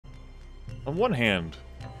On one hand,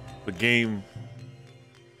 the game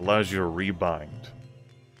allows you to rebind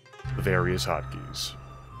the various hotkeys.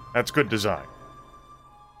 That's good design.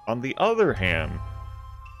 On the other hand,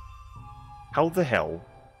 how the hell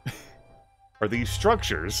are these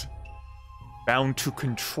structures bound to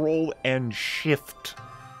control and shift?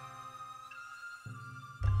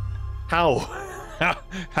 How?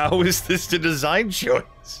 How is this a design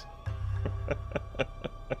choice?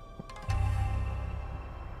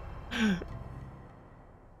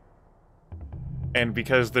 And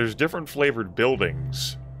because there's different flavored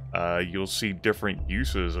buildings, you'll see different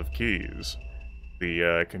uses of keys.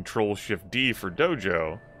 The Control-Shift-D for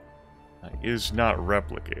Dojo is not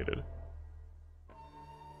replicated.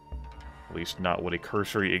 At least not what a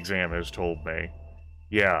cursory exam has told me.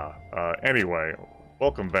 Yeah, anyway,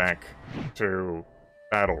 welcome back to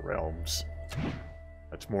Battle Realms.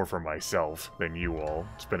 That's more for myself than you all.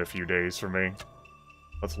 It's been a few days for me.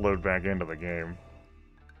 Let's load back into the game.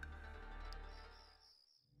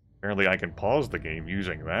 Apparently I can pause the game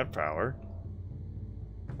using that power.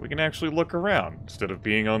 We can actually look around instead of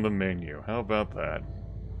being on the menu. How about that?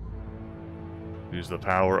 Use the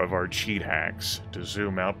power of our cheat hacks to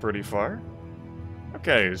zoom out pretty far.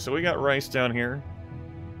 Okay, so we got rice down here.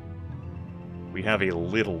 We have a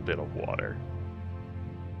little bit of water.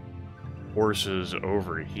 Horses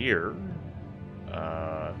over here.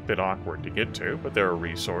 A bit awkward to get to, but they're a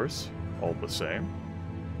resource, all the same.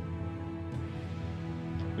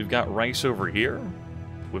 We've got rice over here,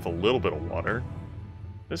 with a little bit of water.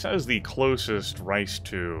 This has the closest rice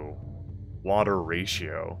to water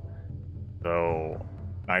ratio, though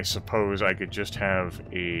I suppose I could just have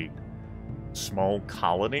a small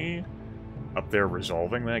colony up there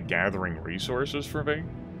resolving that, gathering resources for me.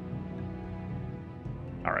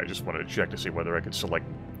 Alright, I just wanted to check to see whether I could select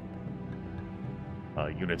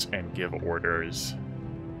units and give orders.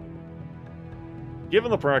 Given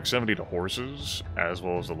the proximity to horses, as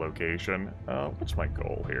well as the location, what's my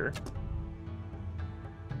goal here?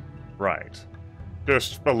 Right.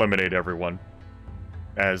 Just eliminate everyone,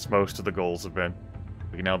 as most of the goals have been.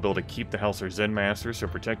 We can now build a Keep the House or Zen Master, so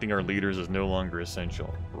protecting our leaders is no longer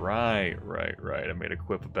essential. Right. I made a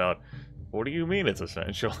quip about, what do you mean it's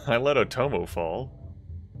essential? I let Otomo fall.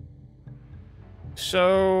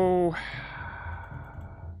 So,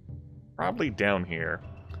 probably down here.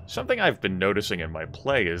 Something I've been noticing in my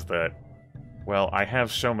play is that, well, I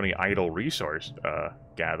have so many idle resource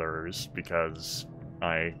gatherers because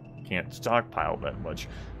I can't stockpile that much.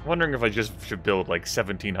 I'm wondering if I just should build like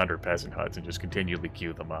 1,700 peasant huts and just continually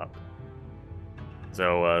queue them up.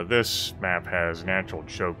 So this map has natural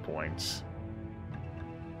choke points,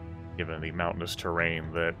 given the mountainous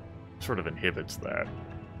terrain that sort of inhibits that.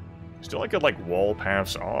 Still, I could like wall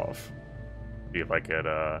paths off. See if I could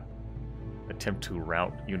attempt to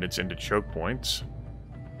route units into choke points.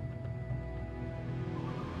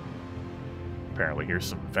 Apparently here's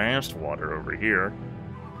some vast water over here.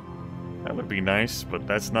 That would be nice, but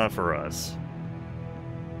that's not for us.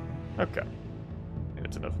 Okay.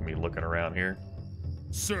 It's enough of me looking around here.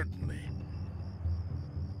 Certainly.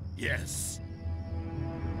 Yes.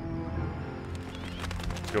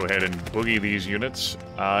 Go ahead and boogie these units.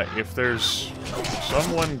 If there's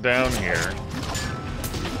someone down here...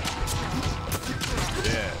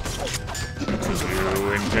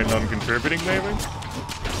 You intend on contributing, maybe?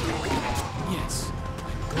 Yes.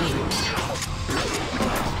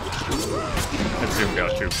 I zoomed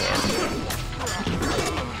out too far.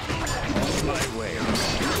 My way.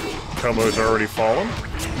 Tomo's already fallen.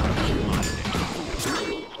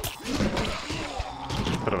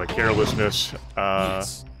 Bit of a carelessness,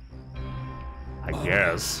 Yes. I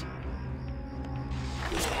guess.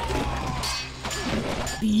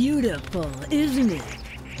 Beautiful, isn't it?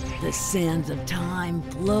 The sands of time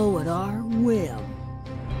flow at our whim.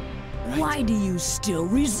 Why do you still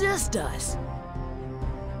resist us?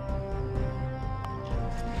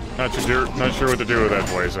 Not sure what to do with that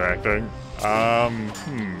voice acting.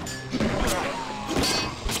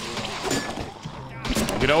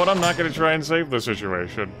 You know what? I'm not gonna try and save the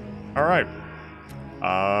situation. Alright.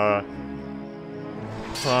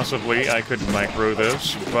 Possibly I could micro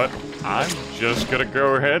this, but I'm just gonna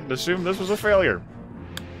go ahead and assume this was a failure.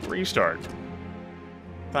 Restart.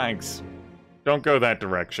 Thanks. Don't go that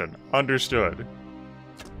direction. Understood.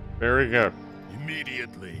 Very good.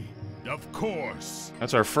 Immediately. Of course.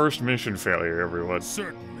 That's our first mission failure, everyone.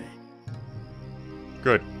 Certainly.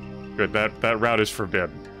 Good. Good. That route is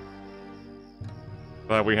forbidden.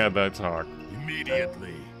 Glad we had that talk.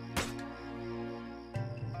 Immediately.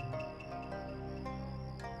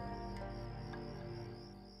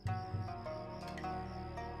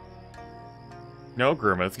 No,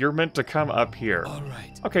 Grimith, you're meant to come up here. All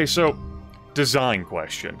right. Okay, so, design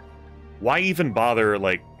question. Why even bother,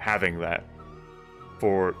 like, having that?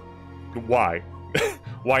 Why?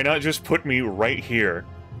 Why not just put me right here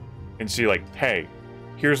and see, like, hey,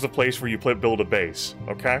 here's the place where you build a base,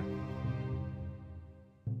 okay?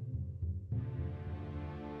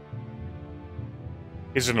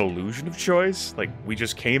 Is it an illusion of choice? Like, we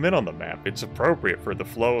just came in on the map. It's appropriate for the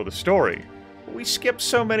flow of the story. But we skipped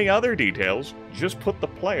so many other details. Just put the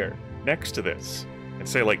player next to this. And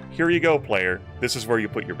say, like, here you go, player. This is where you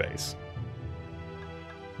put your base.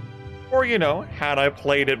 Or, you know, had I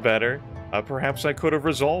played it better, perhaps I could have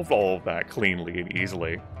resolved all of that cleanly and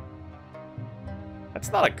easily.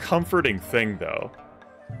 That's not a comforting thing, though.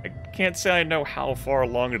 I can't say I know how far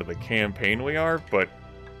along into the campaign we are, but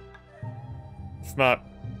it's not...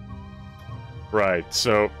 Right,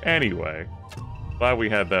 so, anyway. Glad we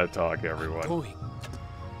had that talk, everyone. Going.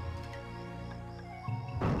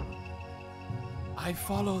 I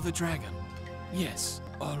follow the dragon. Yes,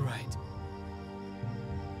 all right.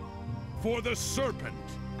 For the serpent.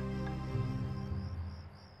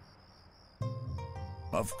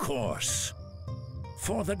 Of course.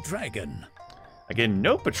 For the dragon. Again,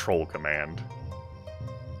 no patrol command.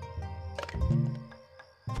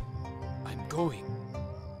 I'm going.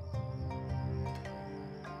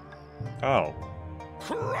 Oh.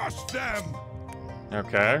 Crush them!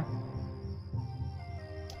 Okay.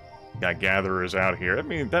 Got gatherers out here. I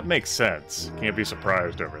mean, that makes sense. Can't be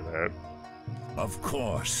surprised over that. Of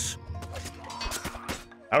course.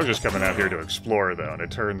 I was just coming out here to explore, though, and it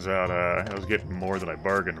turns out I was getting more than I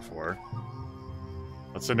bargained for.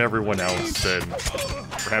 Let's send everyone else, then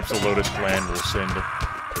perhaps the Lotus Clan will send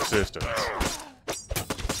assistance.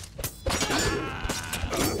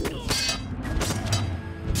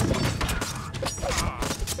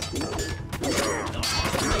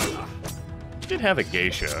 Did have a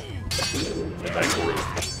geisha in that group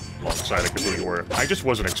alongside a complete war. I just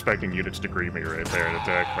wasn't expecting units to greet me right there and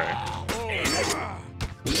attack me.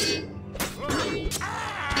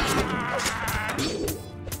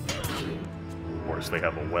 Of course, they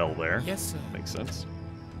have a well there. Yes, sir. Makes sense.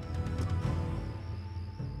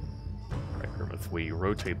 Alright, Grimith, we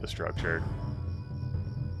rotate the structure.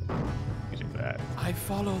 Using that. I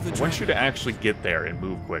follow the dragon. I want you to actually get there and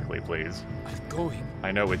move quickly, please. I'm going.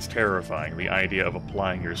 I know it's terrifying, the idea of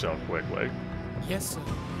applying yourself quickly. Yes, sir.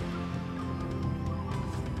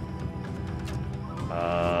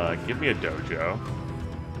 Give me a dojo.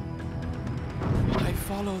 I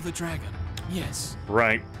follow the dragon. Yes.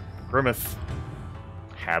 Right. Grimith.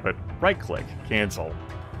 Habit. Right-click. Cancel.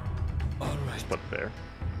 All right. Just put it there.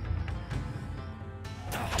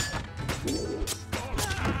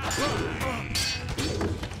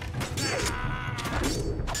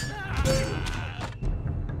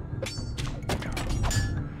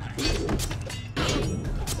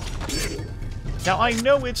 Now, I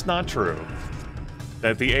know it's not true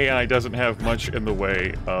that the AI doesn't have much in the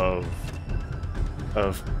way of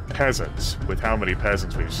peasants, with how many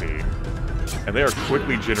peasants we've seen. And they are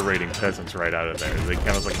quickly generating peasants right out of there. Do they count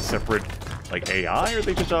as like a separate like AI, or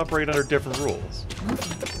they just operate under different rules?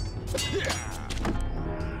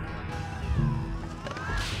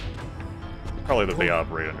 Probably that they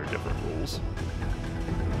operate under different rules.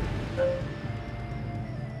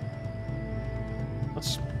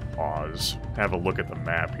 Let's pause, have a look at the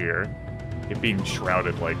map here. It being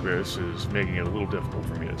shrouded like this is making it a little difficult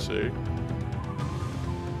for me to see.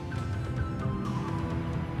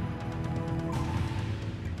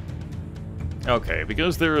 Okay,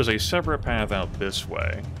 because there is a separate path out this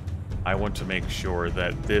way, I want to make sure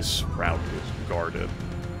that this route is guarded.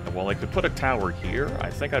 And while I could put a tower here,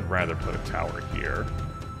 I think I'd rather put a tower here.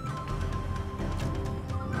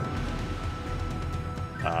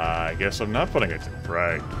 I guess I'm not putting it...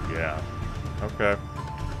 Right, yeah. Okay.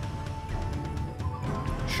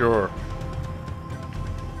 Sure.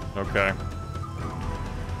 Okay.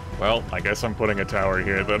 Well, I guess I'm putting a tower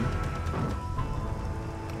here then.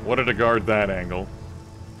 Wanted to guard that angle.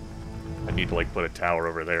 I need to, like, put a tower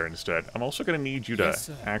over there instead. I'm also going to need you to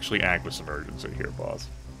actually act with some urgency here, boss.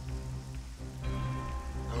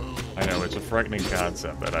 I know, it's a frightening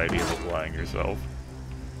concept, that idea of applying yourself.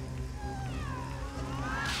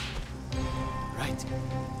 Right.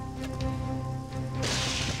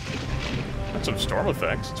 Got some storm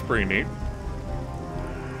effects. It's pretty neat.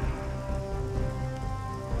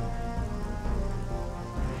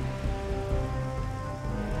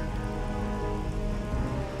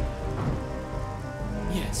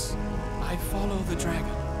 Yes. I follow the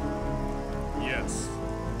dragon. Yes.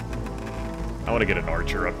 I want to get an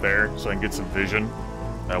archer up there so I can get some vision.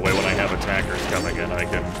 That way when I have attackers coming in, I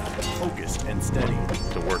can Focused and steady.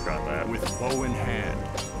 to work on that. With bow in hand.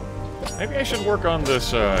 Maybe I should work on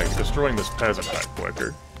this, destroying this peasant hut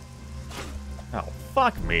quicker. Oh,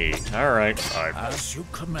 fuck me. Alright, fine. As you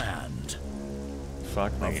command.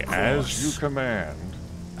 Fuck me. Of As course. you command.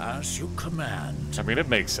 As you command. I mean, it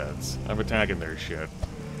makes sense. I'm attacking their shit.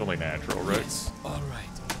 It's only natural, right? Yes, all right.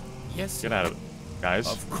 Yes, Get out of it. Guys?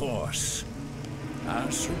 Of course.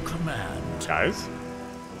 As you command. Guys?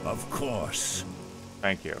 Of course.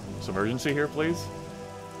 Thank you. Some urgency here, please?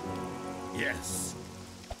 Yes.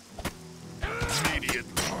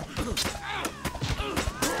 Immediately.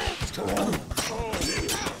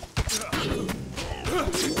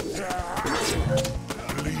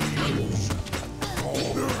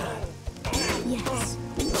 Yes.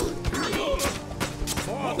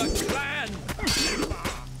 For the clan!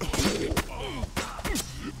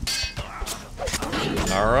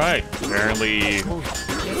 Alright. Apparently, the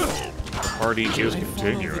party is I follow the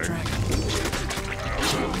continuing. dragon.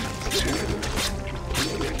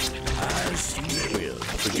 As you will.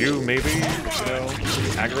 Could you maybe,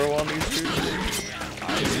 aggro on these dudes?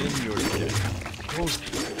 I'm in your debt.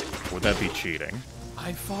 Would that be cheating?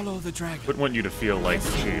 I follow the dragon. Wouldn't want you to feel like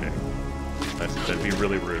cheating. That'd be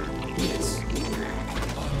really rude. Yes.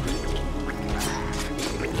 All right.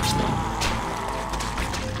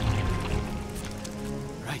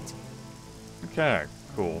 Right. Okay,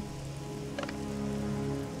 cool.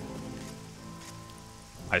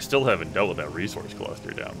 I still haven't dealt with that resource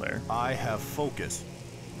cluster down there. I have focus.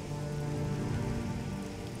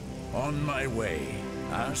 On my way.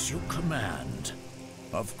 As you command.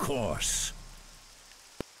 Of course.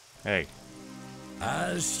 Hey,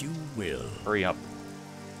 As you will. hurry up.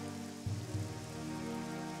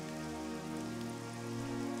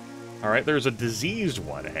 Alright, there's a diseased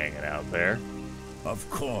one hanging out there. Of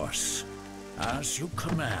course. As you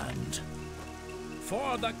command.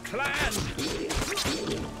 For the clan!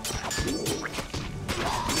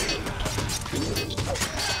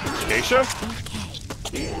 Geisha?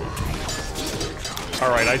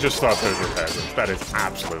 Alright, I just thought those were peasants. That is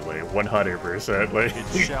absolutely 100% like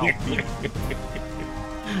It shall be.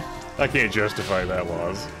 I can't justify that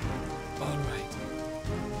loss. All right.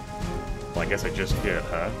 Well, I guess I just did,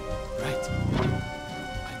 huh? Right.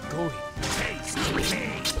 I'm going.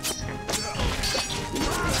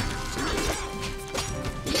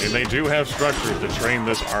 And they do have structures to train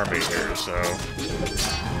this army here, so...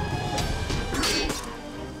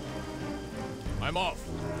 I'm off.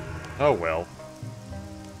 Oh well.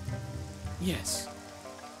 Yes.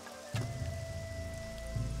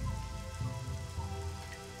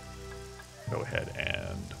 Go ahead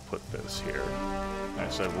and put this here. I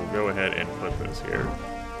said we'll go ahead and put this here.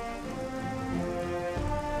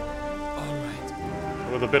 All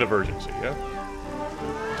right. With a bit of urgency, yeah?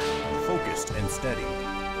 Focused and steady.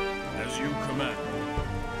 As you command.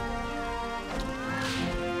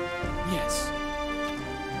 Yes.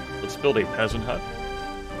 Let's build a peasant hut.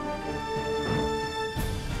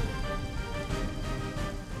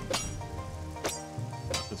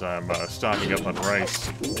 Because I'm stocking up on rice.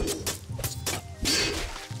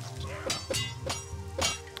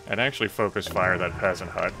 And actually focus fire that peasant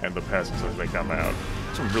hut and the peasants as they come out.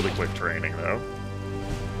 Some really quick training, though.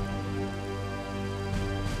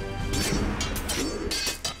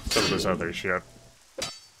 Some of this other shit.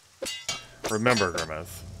 Remember,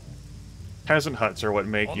 Grimith. Peasant huts are what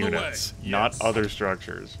make On the units, way, not yes. other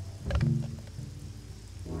structures.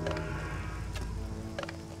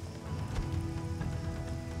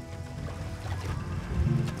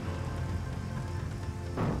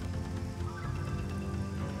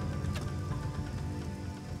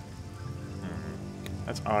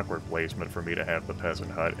 That's awkward placement for me to have the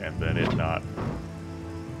peasant hut and then it not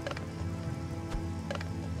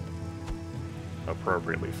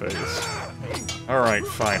appropriately faced. Alright,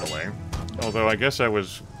 finally. Although I guess I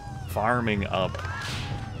was farming up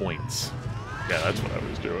points. Yeah, that's what I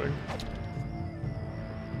was doing.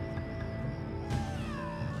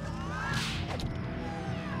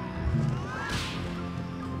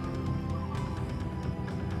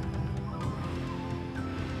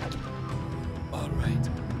 All right.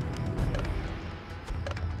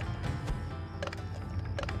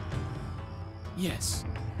 Yes.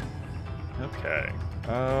 Okay.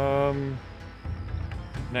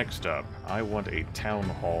 Next up, I want a town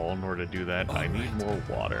hall. In order to do that, I need Alright. more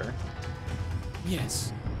water.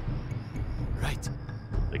 Yes. Right.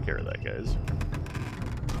 Take care of that, guys.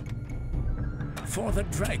 For the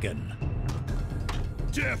dragon.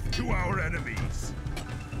 Death to our enemies.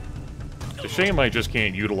 It's a shame I just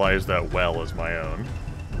can't utilize that well as my own.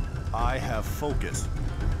 I have focus.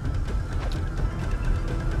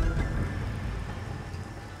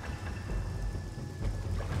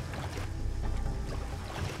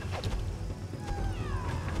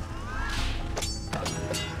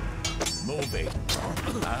 moving.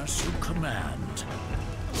 As you command.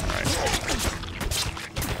 Alright.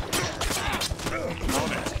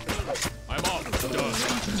 I'm off. Done.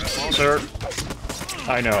 Sir,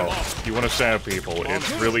 I know. You want to stab people.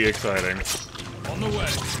 It's really exciting. On the way.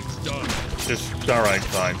 Done. Just, alright,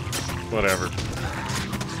 fine. Whatever.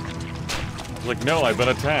 Like, no, I've been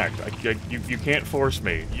attacked. You can't force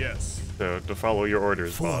me Yes. to follow your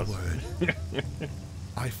orders, boss. Forward.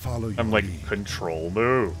 I follow your I'm like, lead. control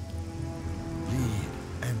move. Lead,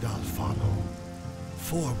 and I'll follow.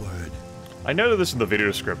 Forward. I noted this in the video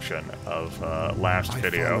description of last I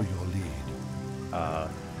video. follow your lead.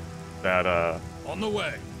 That, On the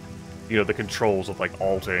way. you know, the controls of, like,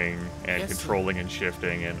 alting and Yes, sir. controlling and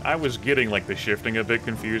shifting, and I was getting, like, the shifting a bit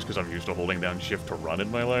confused because I'm used to holding down shift to run in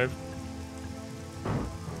my life.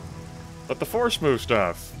 But the force move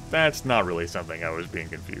stuff, that's not really something I was being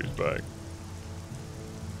confused by.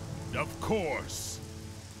 Of course.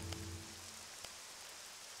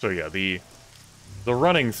 So yeah, the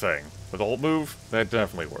running thing with alt move, that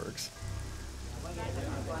definitely works.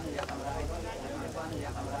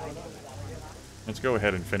 Let's go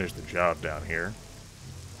ahead and finish the job down here.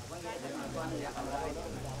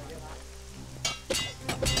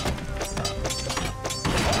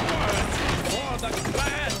 For the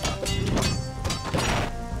clan!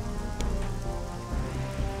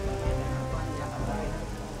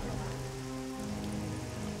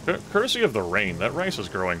 Courtesy of the rain, that rice is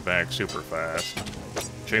growing back super fast.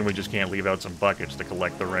 Shame we just can't leave out some buckets to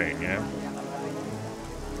collect the rain, yeah?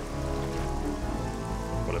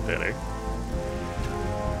 What a pity.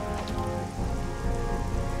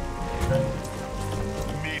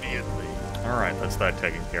 Immediately. Alright, that's that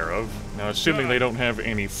taken care of. Now, assuming they don't have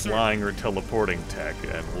any flying or teleporting tech,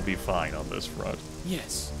 and we'll be fine on this front.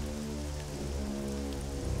 Yes.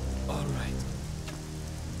 All right.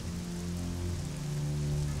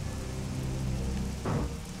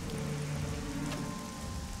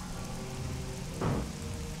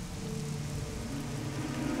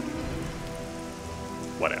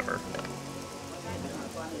 Whatever.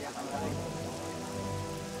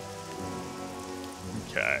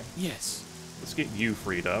 Okay. Yes. Let's get you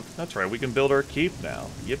freed up. That's right, we can build our keep now.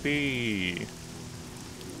 Yippee!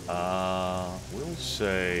 We'll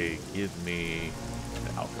say, give me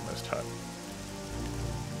an alchemist hut.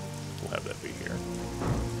 We'll have that be here.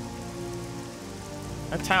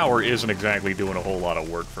 That tower isn't exactly doing a whole lot of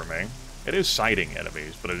work for me. It is sighting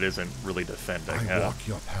enemies, but it isn't really defending. I walk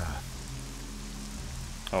your path.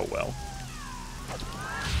 Oh well.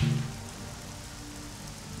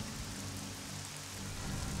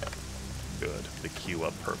 Good. The queue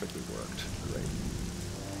up perfectly worked. Great.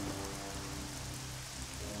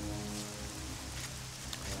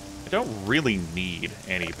 I don't really need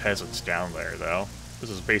any peasants down there, though. This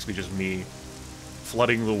is basically just me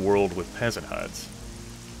flooding the world with peasant huts.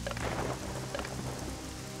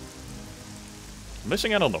 I'm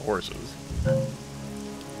missing out on the horses.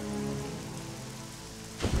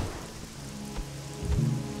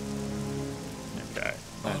 Okay,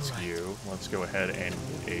 that's Alright. you. Let's go ahead and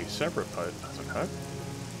get a separate peasant hut.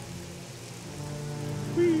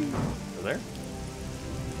 Whee! Go there.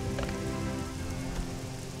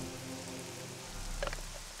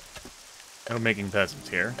 No making peasants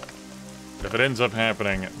here. If it ends up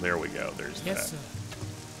happening, there we go. There's Yes, that.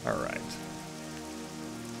 sir. Alright.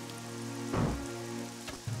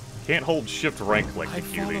 Can't hold shift right click I to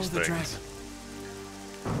queue follow these the things.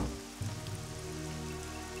 dragon.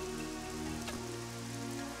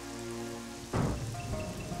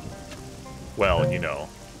 Well, you know,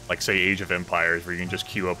 like say Age of Empires where you can just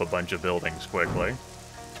queue up a bunch of buildings quickly.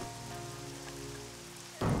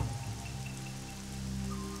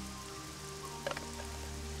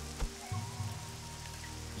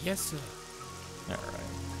 Yes, sir. Alright.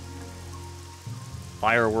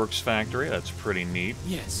 Fireworks factory, that's pretty neat.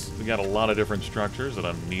 Yes. We got a lot of different structures that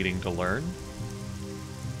I'm needing to learn.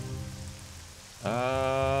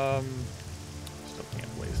 Still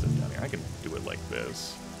can't place them down here. I can do it like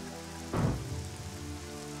this.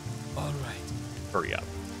 All right. Hurry up.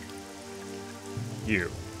 You.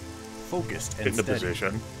 Focused Get and into steady.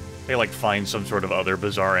 position. They like find some sort of other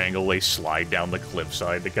bizarre angle, they slide down the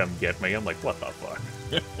cliffside to come get me. I'm like, what the fuck?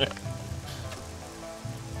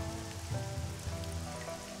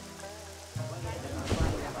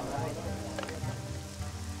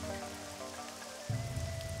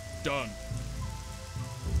 Done.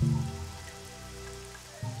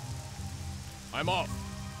 I'm off.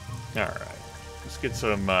 Alright. Let's get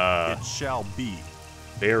some It shall be.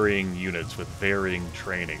 varying units with varying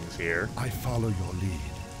trainings here. I follow your lead.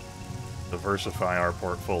 Diversify our On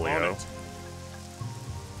portfolio. it.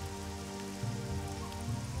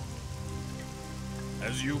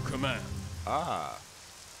 As you command. Ah.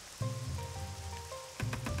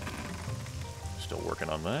 Still working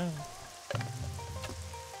on that.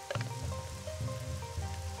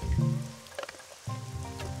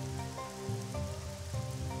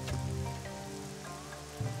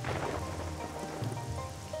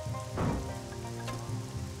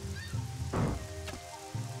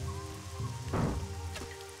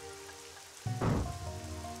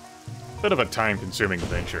 Bit of a time-consuming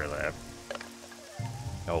venture, that.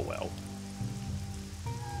 Oh well.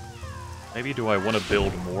 Maybe do I want to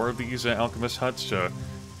build more of these alchemist huts to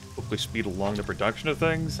hopefully speed along the production of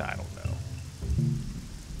things? I don't know.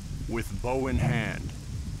 With bow in hand.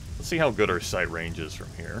 Let's see how good our sight range is from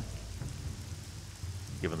here,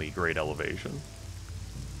 given the great elevation.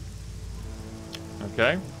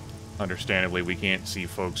 Okay. Understandably, we can't see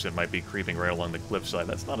folks that might be creeping right along the cliffside.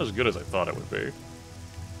 That's not as good as I thought it would be.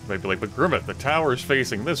 Might be like, but Grimith, the tower's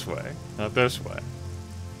facing this way, not this way.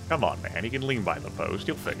 Come on, man. He can lean by the post.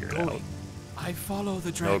 He'll figure it out. I follow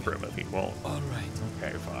the No, dragon. Grimith, he won't. All right.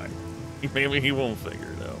 Okay, fine. Maybe he won't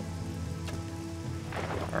figure it out.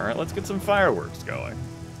 Alright, let's get some fireworks going.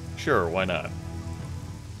 Sure, why not?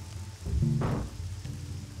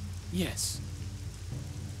 Yes.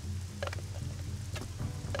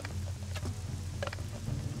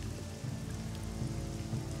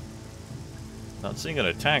 Not seeing an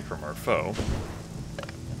attack from our foe.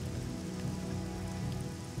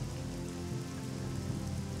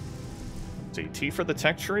 See, T for the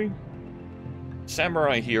tech tree?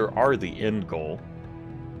 Samurai here are the end goal.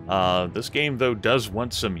 This game, though, does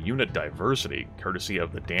want some unit diversity, courtesy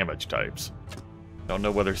of the damage types. Don't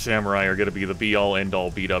know whether Samurai are going to be the be-all,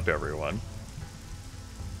 end-all, beat up everyone.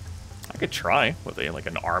 I could try with like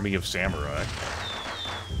an army of Samurai.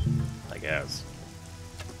 I guess.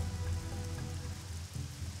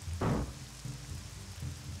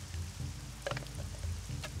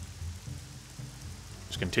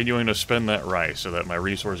 Continuing to spend that rice so that my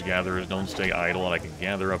resource gatherers don't stay idle and I can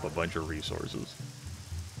gather up a bunch of resources.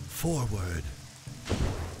 Forward.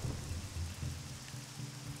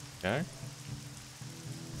 Okay.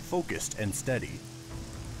 Focused and steady.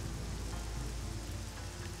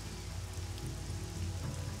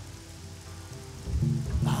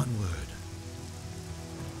 Onward.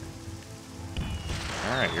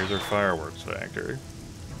 Alright, here's our fireworks factory.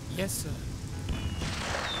 Yes, sir.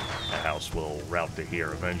 The house will route to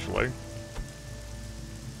here eventually.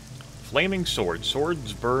 Flaming sword.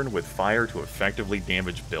 Swords burn with fire to effectively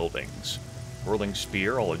damage buildings. Whirling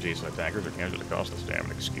spear. All adjacent attackers are counted to cost us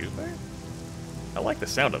damage. Excuse me? I like the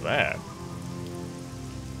sound of that.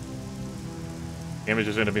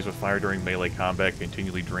 Damages enemies with fire during melee combat.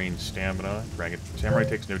 Continually drains stamina. Dragon Samurai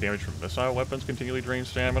takes no damage from missile weapons. Continually drains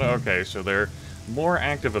stamina. Okay, so they're more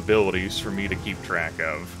active abilities for me to keep track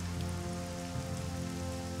of.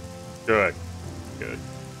 Good. Good.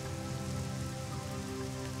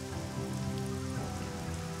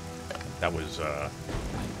 That was,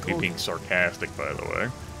 me being sarcastic, by the way.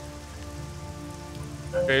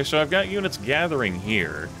 Okay, so I've got units gathering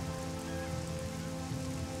here.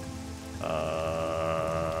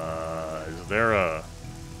 Is there a...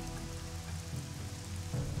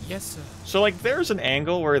 Yes, sir. So, like, there's an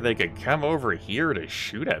angle where they could come over here to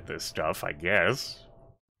shoot at this stuff, I guess.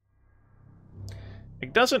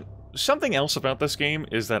 It doesn't... Something else about this game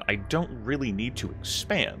is that I don't really need to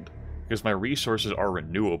expand, because my resources are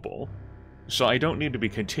renewable. So I don't need to be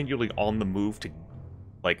continually on the move to,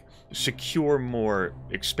 like, secure more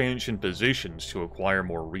expansion positions to acquire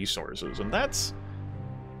more resources. And that's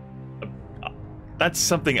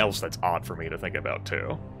something else that's odd for me to think about,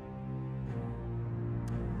 too.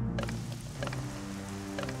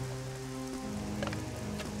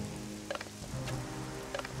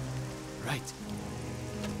 Right.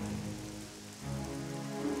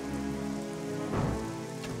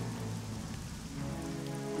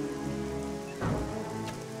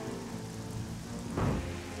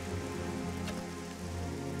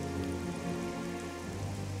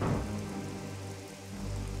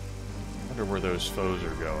 Where those foes are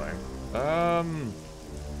going.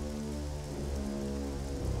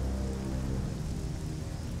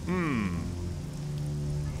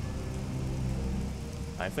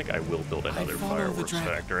 I think I will build another fireworks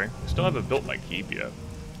factory. I still haven't built my keep yet.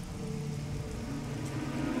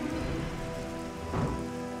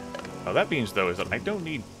 Oh, that means, though, is that I don't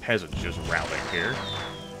need peasants just routing here.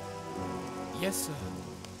 Yes, sir.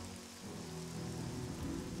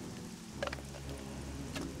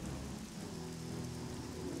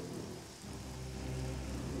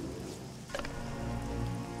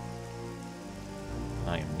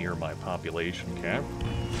 I am near my population cap.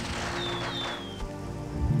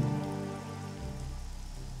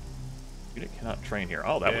 Unit cannot train here.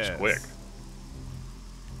 Oh, that was Yes. quick.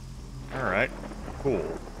 Alright,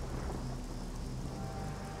 cool.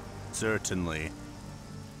 Certainly.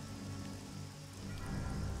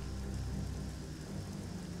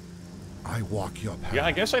 I walk your path. Yeah,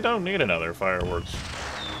 I guess I don't need another fireworks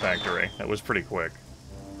factory. That was pretty quick.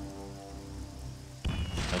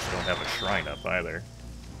 Also don't have a shrine up either.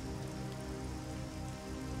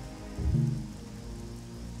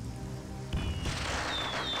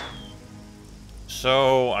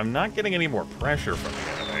 So, I'm not getting any more pressure from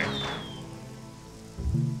the enemy.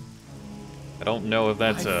 I don't know if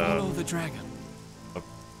that's follow the dragon. a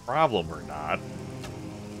problem or not.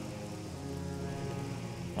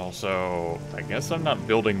 Also, I guess I'm not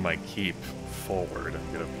building my keep forward.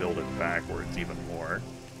 I'm gonna build it backwards even more.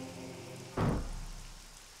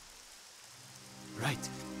 Right.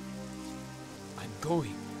 I'm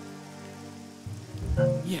going.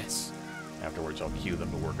 Yes. Afterwards, I'll queue them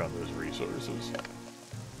to work on those resources.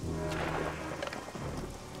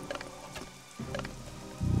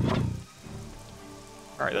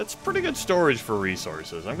 Alright, that's pretty good storage for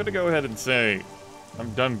resources. I'm gonna go ahead and say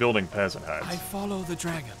I'm done building peasant I huts. follow the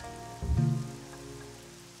dragon.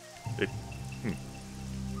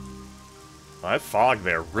 That fog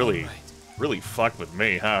there really, Alright. really fucked with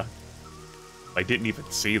me, huh? I didn't even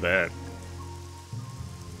see that.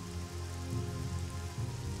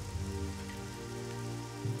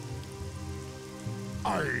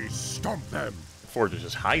 I stomp them. Forge is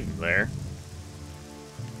just hiding there.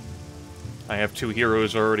 I have 2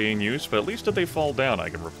 heroes already in use, but at least if they fall down, I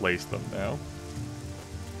can replace them now.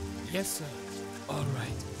 Yes, sir. All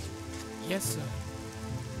right. Yes, sir.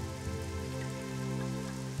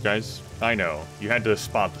 Guys, I know. You had to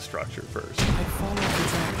spot the structure first. I follow the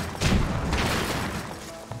dragon.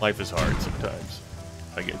 Life is hard sometimes.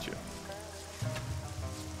 I get you.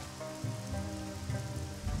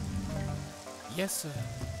 Yes, sir.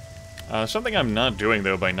 Something I'm not doing,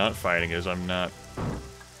 though, by not fighting is I'm not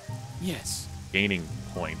Yes. gaining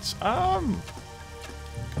points. I will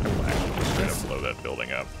actually just straight up blow that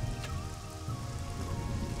building up.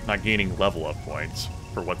 Not gaining level up points,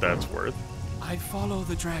 for what that's worth. I follow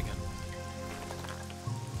the dragon.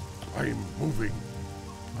 I'm moving.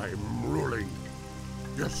 I'm ruling.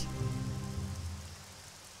 Yes.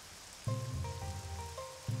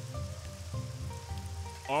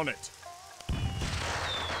 On it.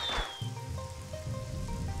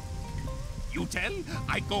 You tell,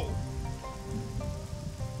 I go.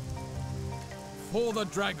 For the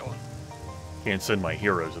dragon. Can't send my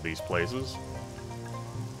heroes to these places.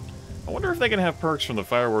 I wonder if they can have perks from the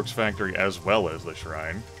fireworks factory as well as the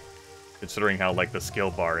shrine, considering how, like, the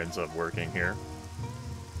skill bar ends up working here.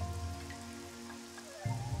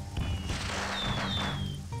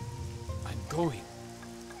 I'm going.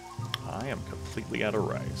 I am completely out of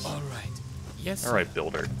rice. All right. Yes, sir. Alright,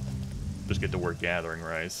 builder. Just get to work gathering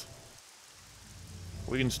rice.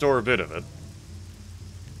 We can store a bit of it.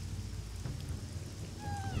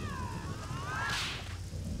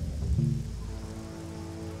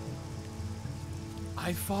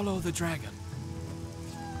 I follow the dragon.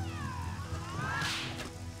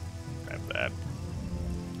 Grab that.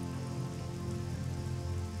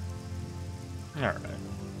 Alright.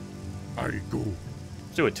 I go.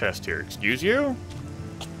 Let's do a test here. Excuse you?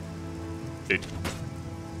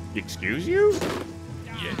 Excuse you?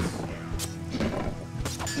 Yes.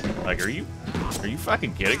 Like, are you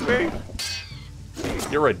fucking kidding me?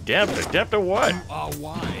 You're adept. Adept at what? Are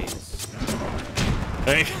wise.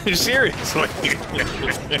 I mean, seriously.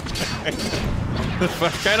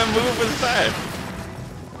 What kind of move was that?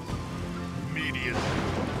 Immediate.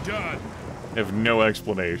 Done. I have no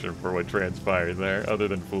explanation for what transpired there, other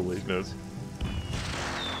than foolishness.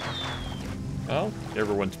 Well,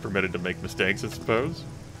 everyone's permitted to make mistakes, I suppose.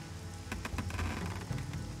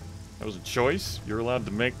 That was a choice. You're allowed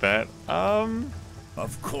to make that.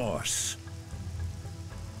 Of course.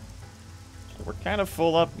 We're kind of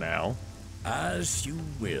full up now. As you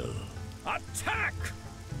will. Attack!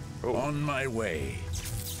 Oh. On my way.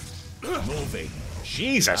 Moving.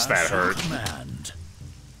 Jesus, As that you hurt. command.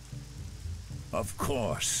 Of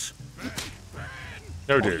course.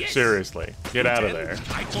 No, dude, yes. seriously. Get out of there.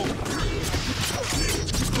 I go.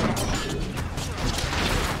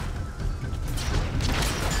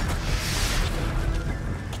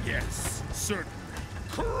 Yes, certain.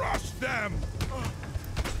 Crush them!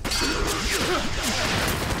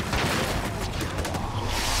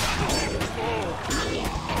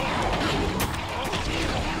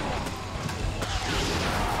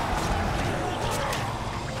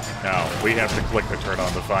 Now, we have to click to turn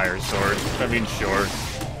on the fire sword. I mean, sure.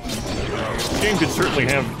 This game could certainly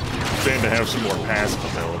stand to have some more passive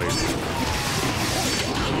abilities.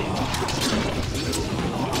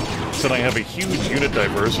 So I have a huge unit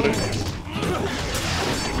diversity,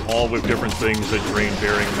 all with different things that drain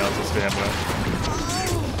varying amounts of stamina.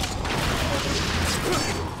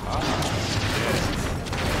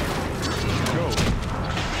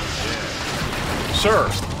 Sir,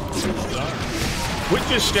 quit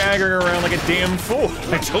just staggering around like a damn fool.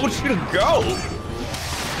 I told you to go.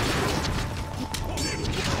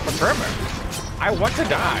 Grimith, I want to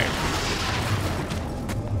die.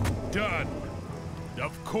 Done.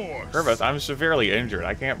 Of course. Grimith, I'm severely injured.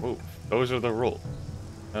 I can't move. Those are the rules.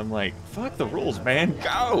 I'm like, fuck the rules, man.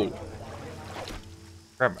 Go.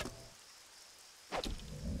 Grimith.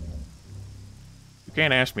 You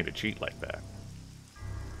can't ask me to cheat like that.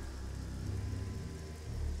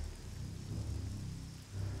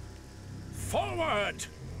 Forward!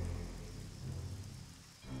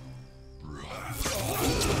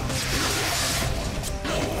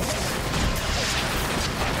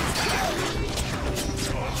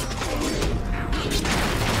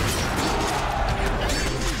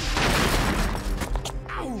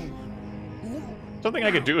 Something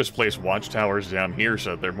I could do is place watchtowers down here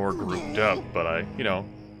so that they're more grouped up, but I, you know,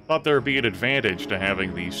 thought there would be an advantage to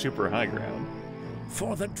having the super high ground.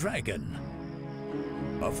 For the dragon.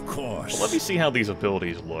 Of course. Well, let me see how these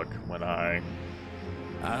abilities look when I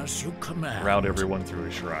As you command. route everyone through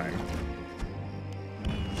a shrine.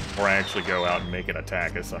 Or I actually go out and make an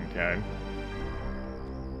attack of some kind.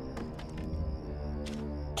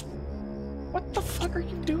 What the fuck are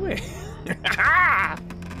you doing?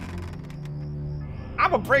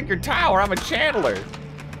 I'm gonna break your tower, I'm a channeler!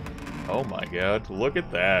 Oh my god, look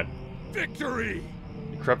at that. Victory!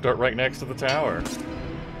 You crept up right next to the tower.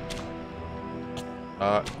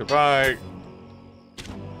 Goodbye.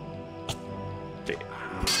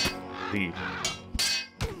 The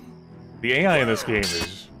AI in this game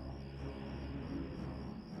is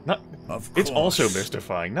not. It's also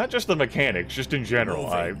mystifying. Not just the mechanics, just in general.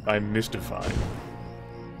 I'm mystified.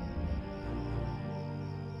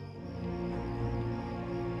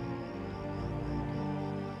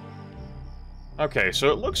 Okay,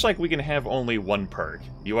 so it looks like we can have only one perk.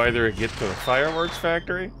 You either get to the fireworks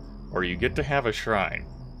factory, or you get to have a shrine.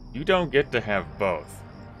 You don't get to have both.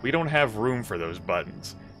 We don't have room for those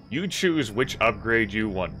buttons. You choose which upgrade you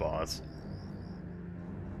want, boss.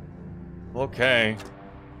 Okay.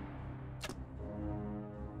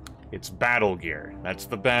 It's battle gear. That's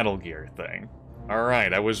the battle gear thing.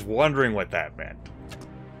 Alright, I was wondering what that meant.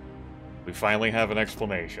 We finally have an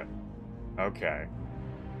explanation. Okay.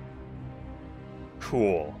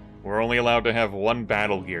 Cool. We're only allowed to have one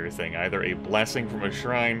battle gear thing, either a blessing from a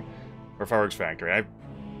shrine or fireworks factory.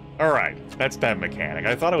 Alright, that's that mechanic.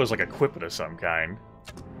 I thought it was like equipment of some kind.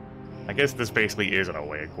 I guess this basically is in a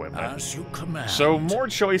way equipment. As you command. So more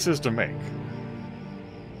choices to make.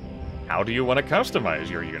 How do you want to customize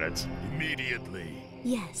your units? Immediately.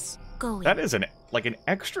 Yes, going. That is an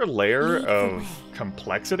extra layer Lead the of way.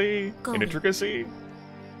 complexity Go and in. intricacy.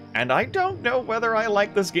 And I don't know whether I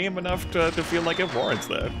like this game enough to feel like it warrants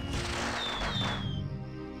that.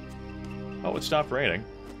 Oh, it stopped raining.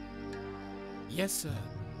 Yes, sir.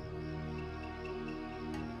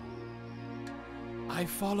 I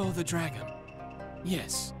follow the dragon.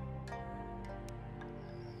 Yes.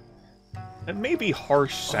 It may be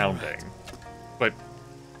harsh sounding, but,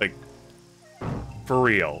 like, for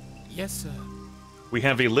real. Yes, sir. We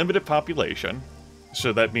have a limited population,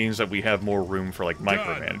 so that means that we have more room for, like,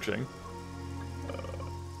 micromanaging.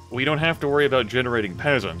 We don't have to worry about generating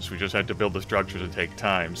peasants, we just have to build the structures and take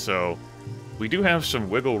time, so we do have some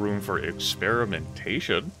wiggle room for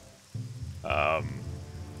experimentation.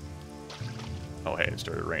 Oh hey, it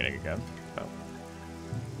started raining again. Oh.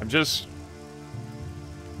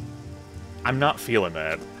 I'm not feeling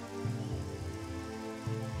that.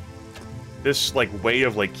 This, like, way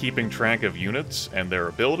of, like, keeping track of units and their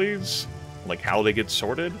abilities, like, how they get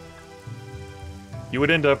sorted, you would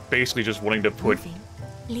end up basically just wanting to put Moving.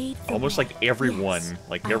 Lead the almost way. like everyone, Yes,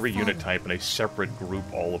 like I'll every unit follow. type in a separate group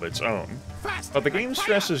all of its own. Fast! But the game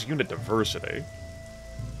stresses unit diversity.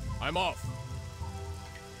 I'm off.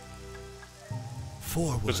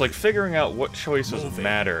 Forward. It's like figuring out what choices Moving.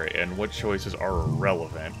 matter and what choices are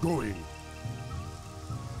irrelevant. Going.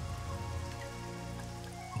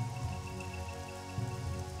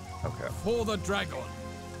 Okay. For the dragon.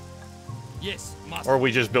 Yes, master. Or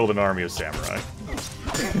we just build an army of samurai.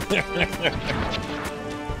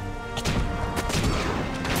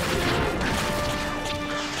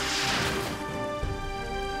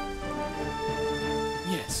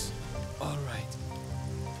 Yes. All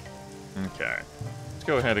right. Okay. Let's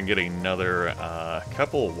go ahead and get another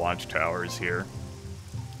couple watchtowers here.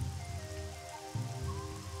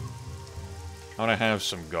 I want to have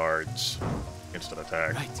some guards. Instant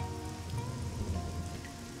attack. Right.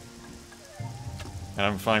 And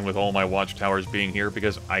I'm fine with all my watchtowers being here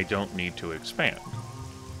because I don't need to expand.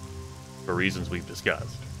 For reasons we've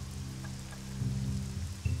discussed.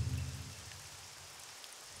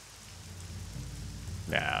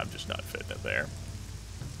 Nah, I'm just not fitting it there.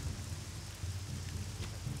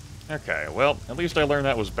 Okay, well, at least I learned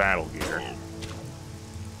that was battle gear.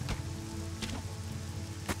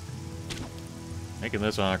 Making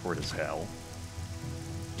this awkward as hell.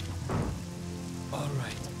 All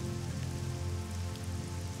right.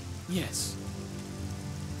 Yes.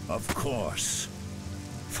 Of course.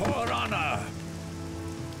 For honor!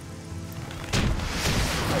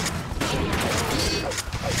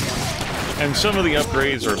 And some of the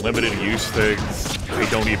upgrades are limited use things. I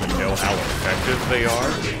don't even know how effective they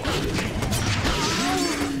are.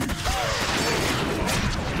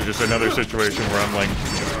 It's just another situation where I'm like,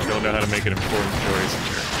 I don't know how to make an informed choice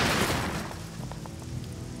here.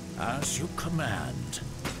 As you command.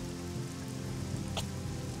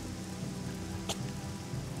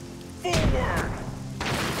 Forward!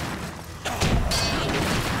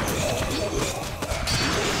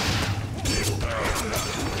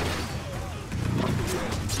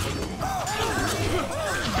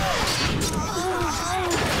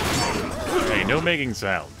 Hey, no making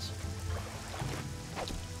sounds.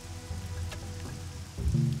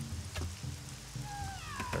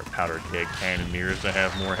 There are powder keg cannoneers to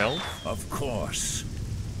have more health. Of course.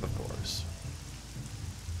 Of course.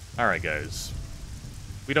 Alright, guys.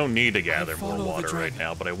 We don't need to gather more follow the water right dragon.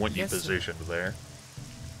 now, but I want you Yes, sir. positioned there.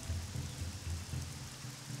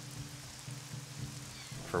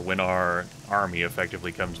 For when our army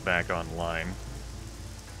effectively comes back online.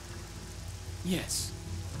 Yes.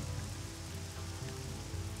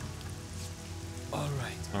 All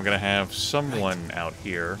right. I'm gonna have someone out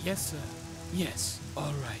here. Yes, sir. Yes.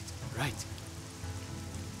 All right. Right.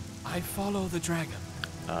 I follow the dragon.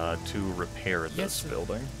 To repair this Yes, sir.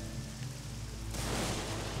 building.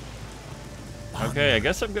 Okay, I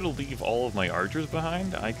guess I'm gonna leave all of my archers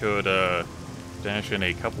behind. I could, dash in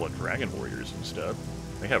a couple of dragon warriors instead.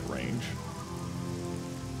 They have range.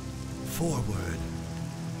 Forward.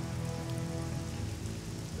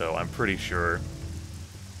 So I'm pretty sure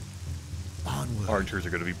Onward. archers are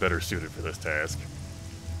gonna be better suited for this task.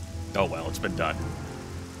 Oh well, it's been done.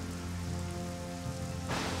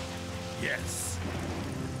 Yes.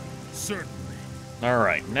 Certainly.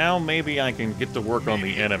 Alright, now maybe I can get to work on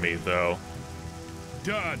the enemy, though.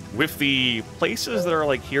 Done. With the places that are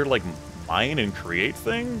like here to like mine and create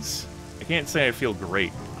things, I can't say I feel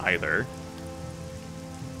great either.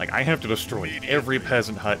 Like, I have to destroy every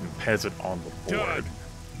peasant hut and peasant on the board. Done.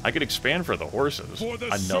 I could expand for the horses. For the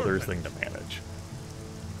Another serpent. thing to manage.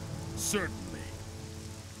 Certainly.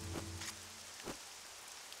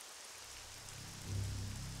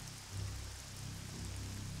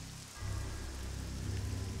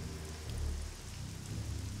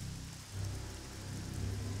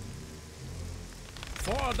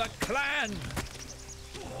 For the clan!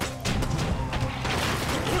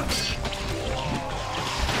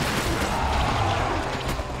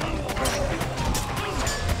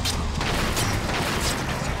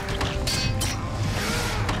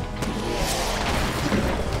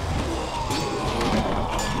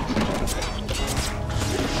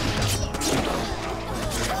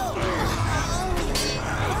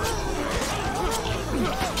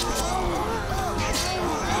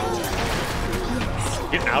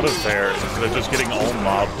 Get out of there instead of just getting all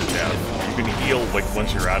mobbed to death. You can heal like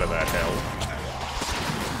once you're out of that hell.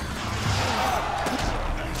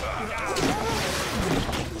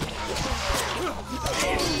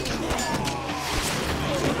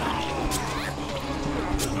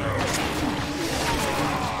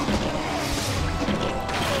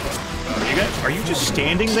 You guys, are you just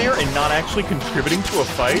standing there and not actually contributing to a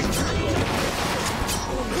fight?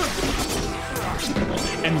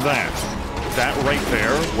 And that right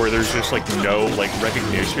there, where there's just like no like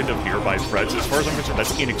recognition of nearby threats, as far as I'm concerned,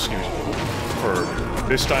 that's inexcusable for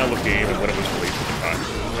this style of game and when it was released at the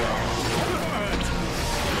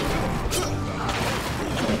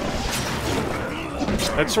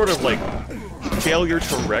time. That sort of like failure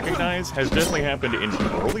to recognize has definitely happened in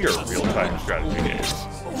earlier real-time strategy games.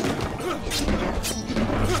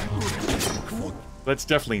 That's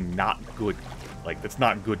definitely not good. Like, that's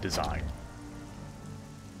not good design.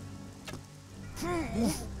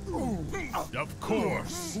 Of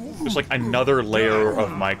course. There's like another layer of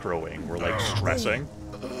microing we're like stressing.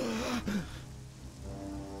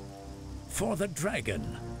 For the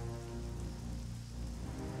dragon.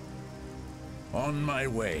 On my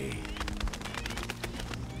way.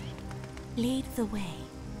 Lead the way.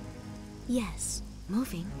 Yes,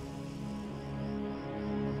 moving.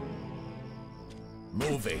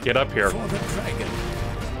 Moving. Get up here. For the dragon.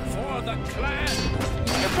 For the clan.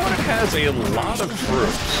 My opponent has a lot of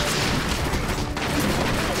troops.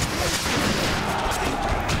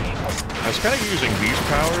 I was kind of using these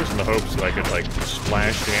powers in the hopes that I could, like,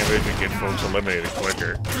 splash damage and get folks eliminated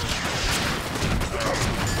quicker.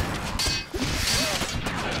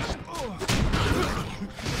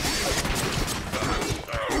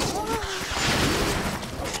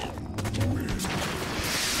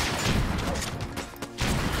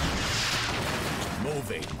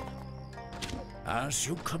 Moving. As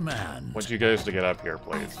you command. Want you guys to get up here, I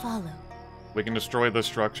please. follow. We can destroy the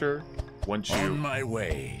structure once you... On my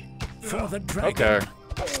way. For the dragon. Okay.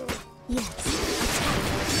 Yes.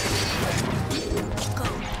 Go.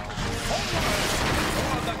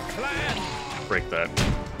 For the clan. Break that.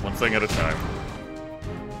 One thing at a time.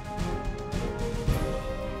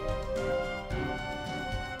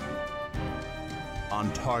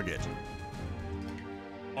 On target.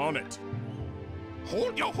 On it.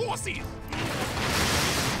 Hold your horses.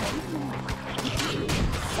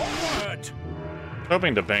 Forward.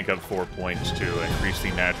 Hoping to bank up 4 points to increase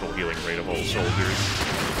the natural healing rate of all soldiers.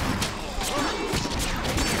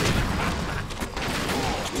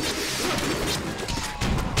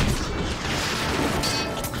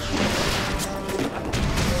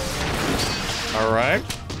 Alright.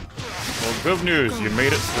 Well, good news, you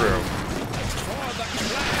made it through.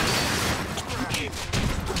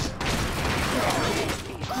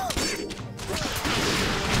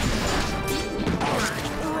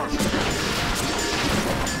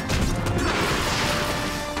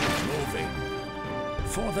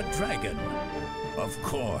 For the dragon, of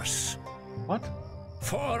course. What?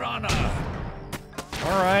 For honor.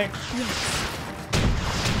 Alright.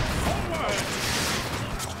 Forward.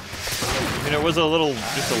 I mean, it was a little,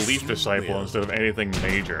 just a leaf disciple instead of anything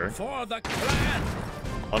major. For the clan.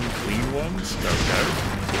 Unclean ones? Okay.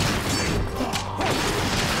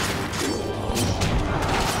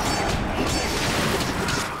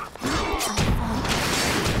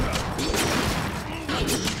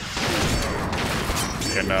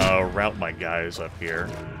 Can route my guys up here.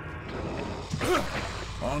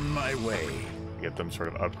 On my way. Get them sort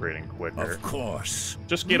of upgrading quicker. Of course.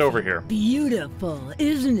 Just get over here. Beautiful,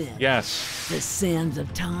 isn't it? Yes. The sands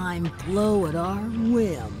of time flow at our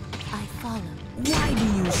whim. I follow. Why do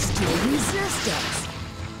you still resist us?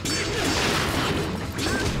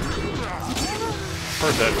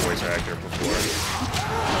 Heard that voice actor before.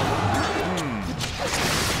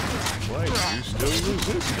 Why do you still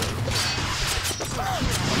resist us?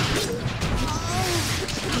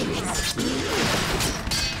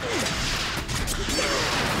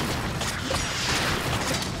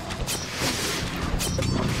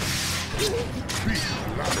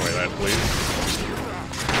 Destroy that, please.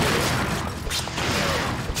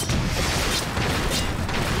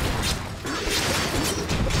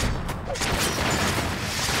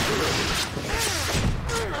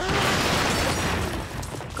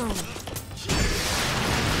 Go.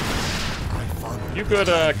 You could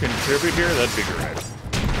contribute here, that'd be great.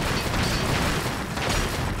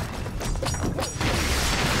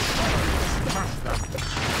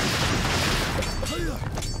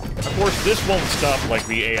 Of course, this won't stop, like,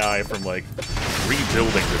 the AI from, like,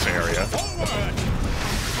 rebuilding this area.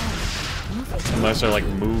 Unless I, like,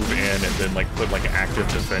 move in and then, like, put, like, active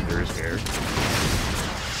defenders here.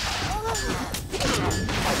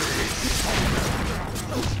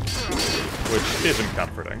 Which isn't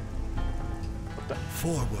comforting.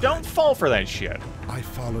 Forward. Don't fall for that shit. I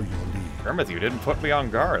follow your lead. Grimith, you didn't put me on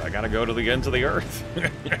guard. I gotta go to the ends of the earth.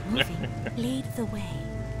 Moving. Lead the way.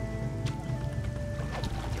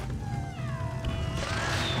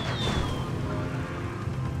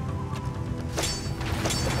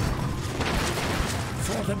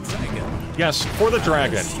 For the dragon. Yes, for the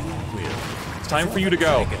dragon. It's time for you to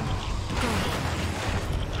go.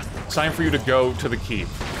 It's time for you to go to the keep.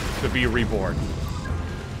 To be reborn.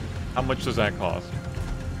 How much does that cost?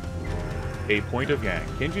 A point of Yang.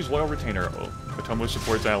 Kenji's loyal retainer. Otomo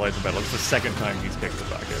supports allies in battle. It's the second time he's kicked the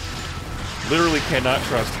bucket. Literally cannot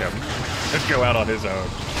trust him. And go out on his own.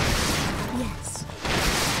 Yes.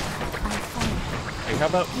 I follow. Hey, how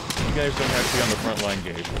about you guys don't have to be on the front line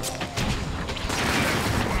gauge?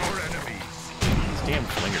 Our enemies. These damn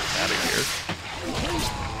flingers out of here.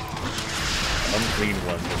 Unclean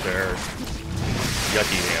ones with their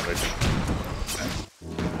yucky damage.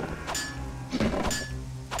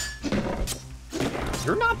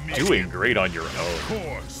 You're not doing great on your own,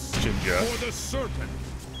 Course. Shinja. For the serpent.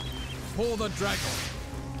 For the dragon.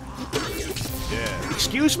 Yeah.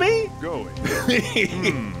 Excuse me? Going.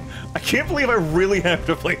 I can't believe I really have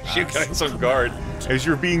to place you guys on guard as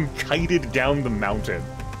you're being kited down the mountain.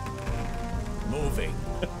 Moving.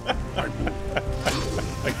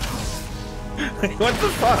 What the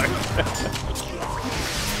fuck?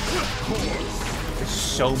 There's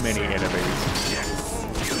so many enemies.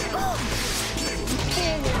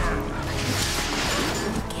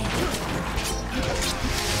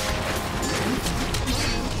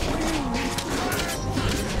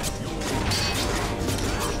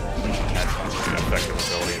 That's not an effective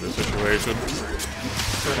ability in this situation.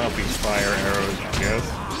 Turn off these fire arrows, I guess.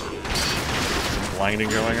 Some blinding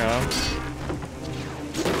going on.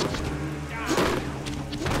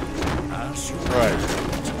 Right.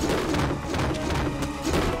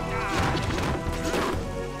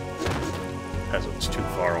 Peasant's too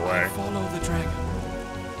far away. Follow the dragon.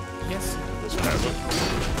 Yes, sir. This peasant.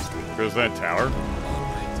 Goes that tower. All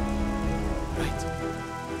right. Right.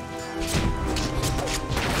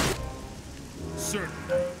 Sir.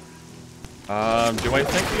 Do I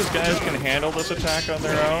think these guys can handle this attack on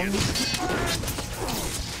their own?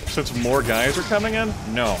 Since more guys are coming in?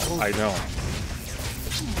 No, I don't.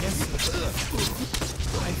 Yes, sir.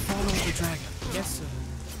 I follow the dragon. Yes, sir.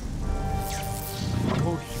 I'm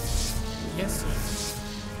going. Yes, sir.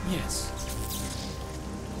 Yes.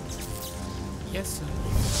 Yes, sir.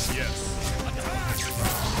 Yes.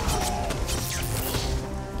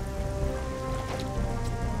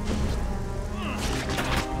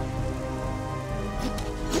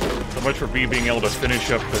 So much for me being able to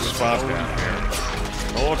finish up this spot down here.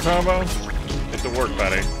 Oh, combo. Get to work,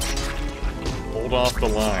 buddy. Hold off the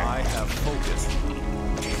line. I have focused.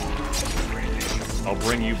 I'll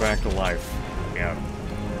bring you back to life. Yeah.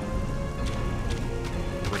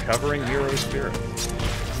 Recovering hero spirit.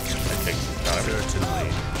 That takes some time.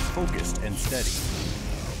 Certainly. Focused and steady.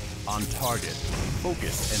 On target.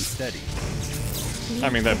 Focused and steady. I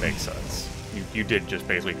mean, that makes sense. You did just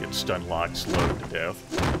basically get stun locked, slowed to death.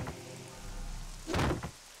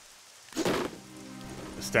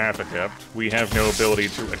 The staff adept. We have no ability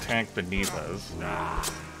to attack beneath us.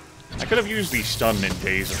 I could have used the stun and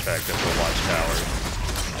daze effect at the watchtower.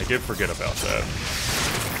 I did forget about that.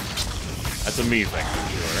 That's a me thing, for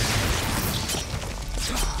sure.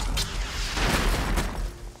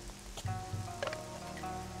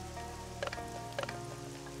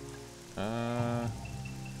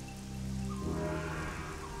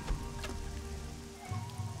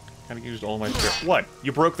 Kinda used all my spirit. What?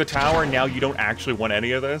 You broke the tower and now you don't actually want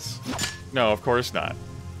any of this? No, of course not.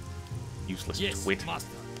 Useless twit. Master.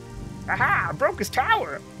 Aha! I broke his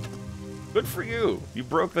tower! Good for you. You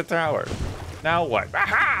broke the tower. Now what?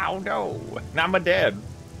 Aha! Oh no! Now I'm dead.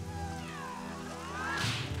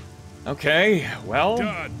 Okay, well...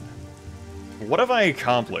 Done. What have I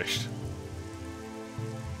accomplished?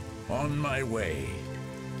 On my way.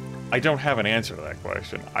 I don't have an answer to that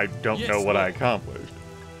question. I don't know what I accomplished.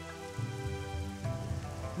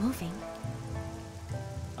 Moving.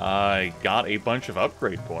 I got a bunch of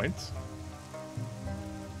upgrade points.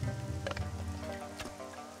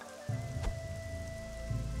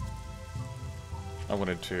 I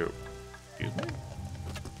wanted to... Excuse me?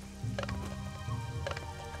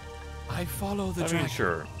 I follow the I dragon. mean,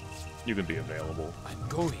 sure. You can be available. I'm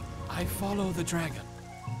going. I follow the dragon.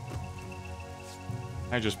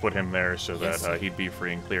 I just put him there so Yes, that he'd be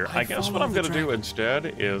free and clear. I I guess what follow I'm the going to do dragon.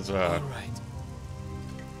 instead is All right.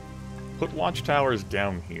 put watchtowers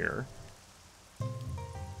down here.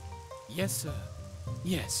 Yes, sir.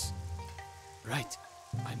 Yes. Right.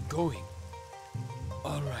 I'm going.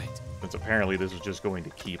 All right. Since apparently this is just going to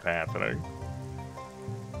keep happening.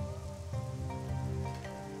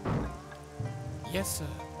 Yes, sir.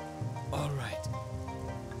 All right.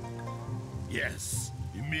 Yes.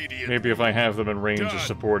 Immediate. Maybe if I have them in range of Done.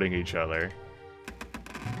 supporting each other.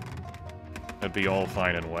 That'd be all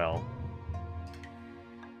fine and well.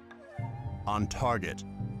 On target.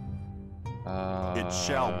 It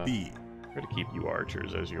shall be. I'm gonna keep you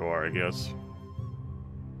archers as you are, I guess.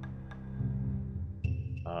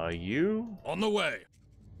 You? On the way.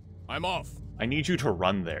 I'm off. I need you to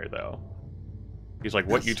run there, though. He's like,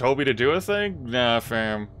 what, you told me to do a thing? Nah,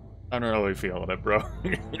 fam. I'm not really feeling it, bro.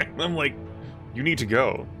 I'm like, you need to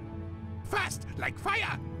go. Fast like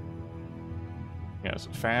fire. Yes,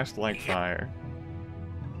 fast like fire.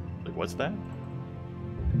 Like, what's that?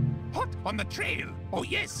 Hot on the trail. Oh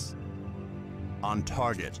yes. On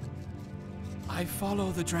target. I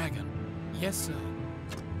follow the dragon. Yes, sir.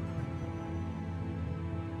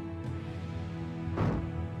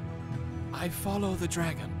 I follow the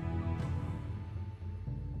dragon.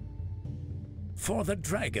 For the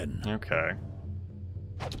dragon. Okay.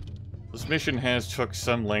 This mission has took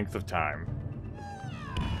some length of time.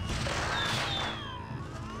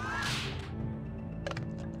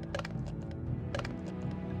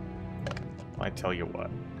 I tell you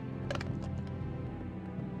what.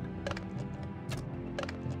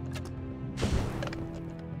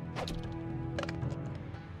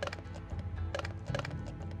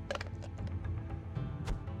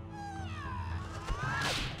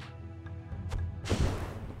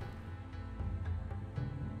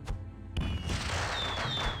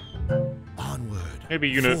 Maybe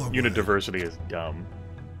unit diversity is dumb.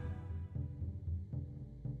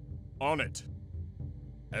 On it.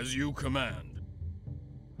 As you command.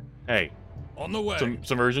 Hey. On the way.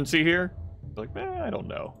 Some urgency here? Like, I don't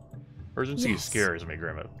know. Urgency Yes. scares me,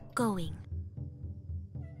 Grimith. Going.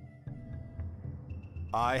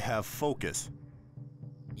 I have focus.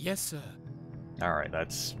 Yes, sir. Alright,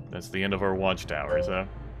 that's the end of our watchtowers, huh?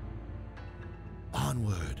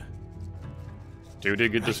 Onward. 2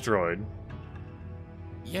 did get destroyed.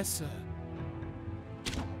 Yes, sir.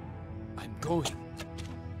 I'm going.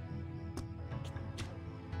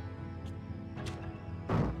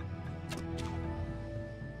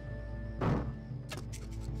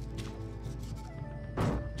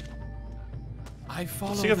 I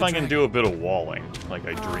follow. See if I can do a bit of walling, like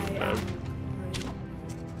I dreamed of.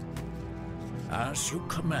 As you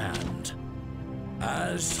command.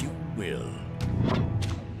 As you will.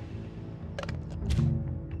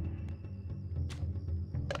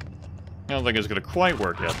 I don't think it's gonna quite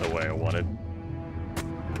work out the way I wanted.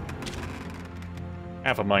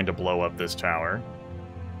 Half a mind to blow up this tower.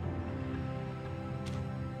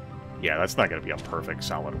 Yeah, that's not gonna be a perfect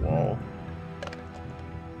solid wall.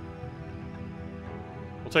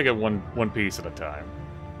 We'll take it one piece at a time.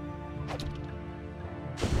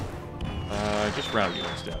 Just round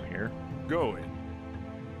units down here. Going.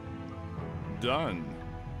 Done.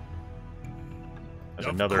 As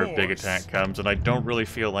Of another big course. attack comes, and I don't really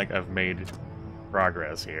feel like I've made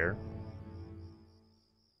progress here.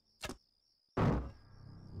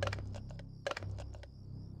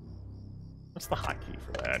 What's the hotkey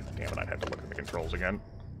for that? Damn it, I'd have to look at the controls again.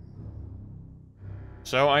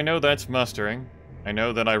 So I know that's mustering. I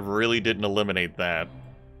know that I really didn't eliminate that,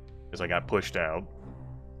 because I got pushed out.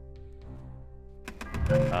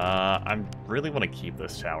 I really want to keep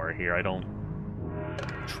this tower here. I don't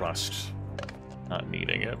trust not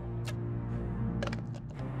needing it.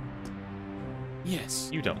 Yes.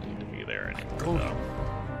 You don't need to be there anymore, Going. though.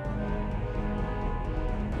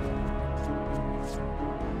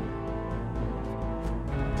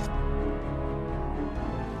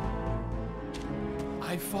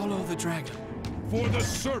 I follow the dragon. For the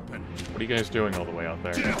serpent. What are you guys doing all the way out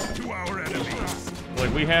there? Death to our enemies.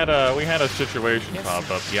 Like, we had a situation Yes, pop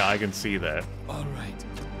sir. up. Yeah, I can see that. All right.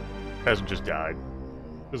 Peasant just died.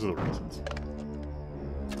 Those are the reasons.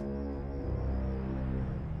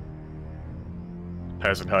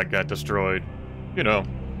 Peasant hut got destroyed. You know.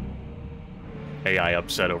 AI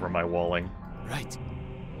upset over my walling. Right.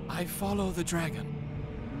 I follow the dragon.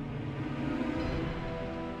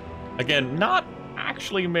 Again, not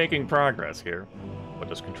actually making progress here. What,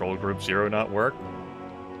 does control group 0 not work?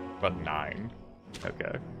 But 9.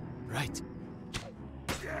 Okay. Right.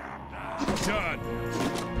 Done.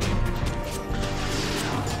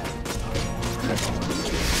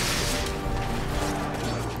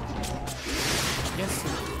 Yes, sir.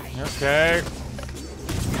 Okay.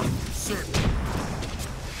 Certain.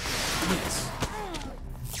 Yes.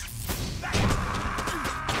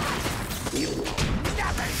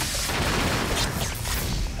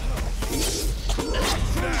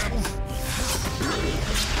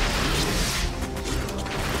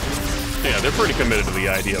 Yeah, they're pretty committed to the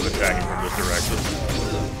idea of attacking from this direction.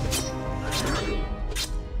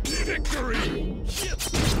 Victory.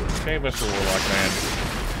 Okay, Mr. Warlock Man.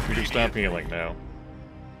 You can stop healing now.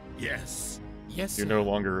 Yes. Yes, You sir. no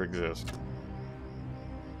longer exist.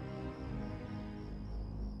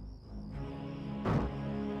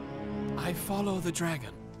 I follow the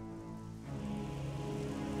dragon.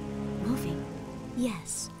 Moving.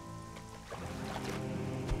 Yes.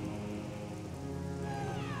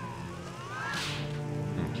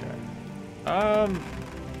 Okay. I'm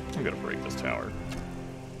gonna break this tower.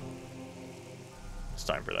 It's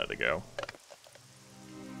time for that to go.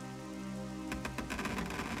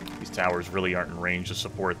 These towers really aren't in range to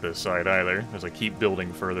support this side either, as I keep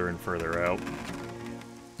building further and further out.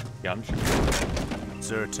 Yeah, I'm sure.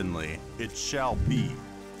 Certainly, it shall be.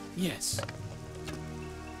 Yes.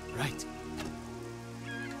 Right.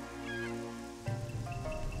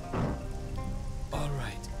 All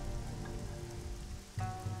right.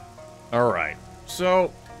 Alright,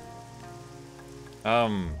 so...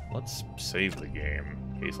 Let's save the game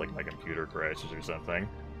in case, like, my computer crashes or something.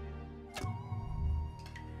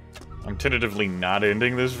 I'm tentatively not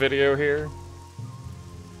ending this video here.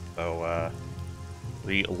 So,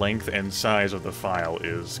 the length and size of the file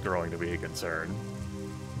is growing to be a concern.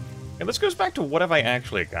 And this goes back to what have I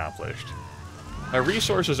actually accomplished. My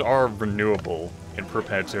resources are renewable in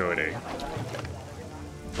perpetuity.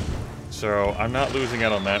 So, I'm not losing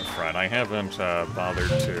out on that front. I haven't bothered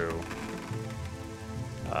to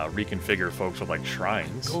reconfigure folks with, like,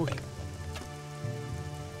 shrines.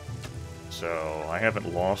 So, I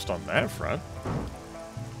haven't lost on that front.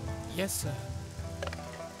 Yes, sir.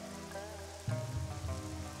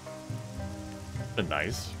 Been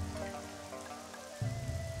nice.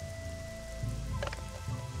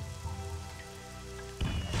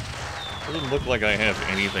 Doesn't look like I have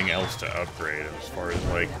anything else to upgrade as far as,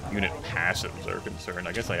 like, unit passives are concerned.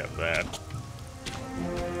 I guess I have that.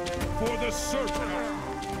 For the serpent.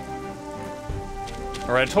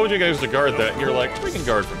 Alright, I told you guys to guard that, and you're like, we can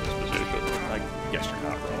guard from this position. Like, yes, you're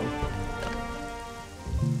not wrong.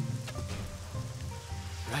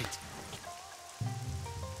 Right.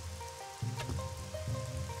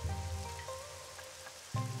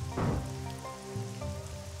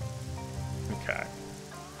 Okay.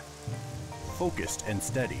 Focused and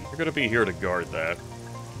steady. You're gonna be here to guard that.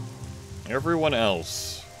 Everyone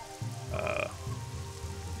else,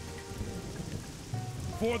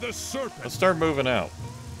 For the serpent. let's start moving out.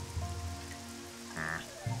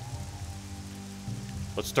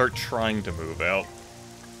 Let's start trying to move out.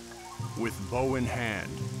 With bow in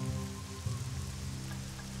hand.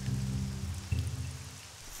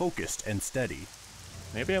 Focused and steady.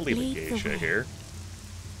 Maybe I leave a Lead the geisha way. here.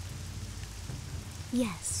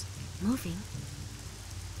 Yes. Moving.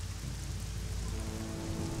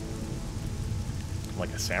 Like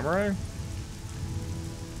a samurai?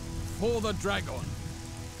 For the dragon.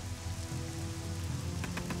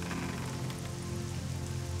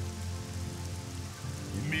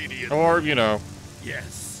 Immediately. Or, you know,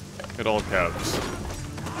 Yes. it all counts.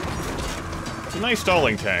 It's a nice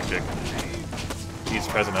stalling tactic. These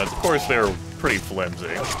peasant huts, of course, they're pretty flimsy.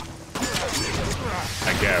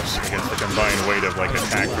 I guess, against the combined weight of, like,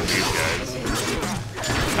 attack from these guys.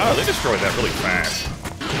 Oh, they destroyed that really fast.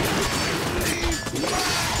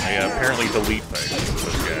 They apparently delete things,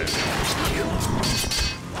 those guys.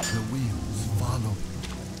 The wheels follow.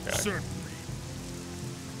 Okay. Certainly.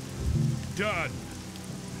 Done.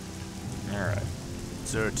 Alright.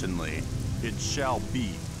 Certainly. It shall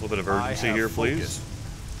be. A little bit of I urgency have here, please. focused.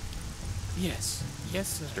 Yes. Yes,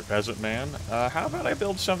 sir. Mr. Peasant Man. How about I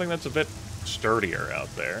build something that's a bit sturdier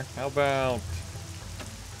out there? How about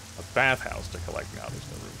a bathhouse to collect? No, there's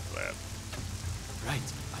no room for that. Right.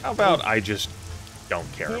 How about I just don't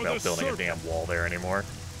care For about the building a serpent. damn wall there anymore?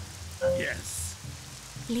 Yes.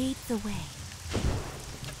 Lead the way.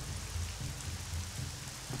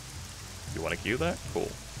 You want to queue that? Cool.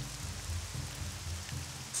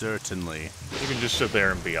 Certainly. You can just sit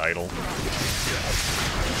there and be idle.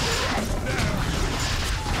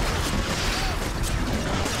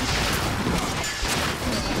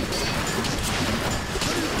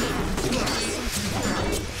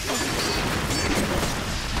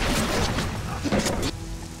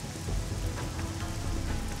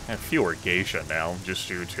 I have fewer geisha now, just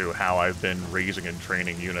due to how I've been raising and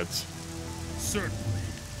training units. Certainly.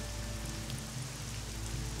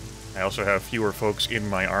 I also have fewer folks in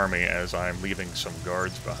my army as I'm leaving some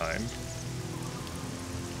guards behind.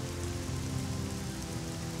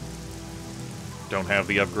 Don't have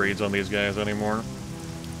the upgrades on these guys anymore.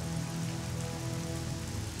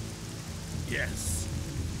 Yes.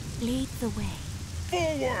 Lead the way.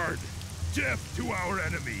 Forward. Death to our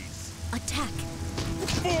enemies. Attack.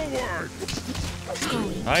 Forward.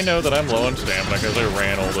 Going. I know that I'm low on stamina because I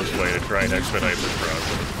ran all this way to try and expedite this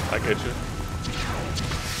process. I get you.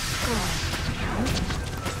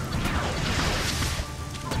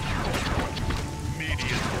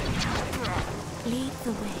 Immediately. Lead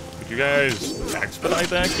the way. Could you guys expedite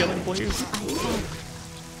that killing, please? I follow.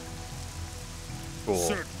 Cool.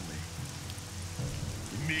 Certainly.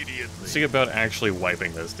 Immediately. See about actually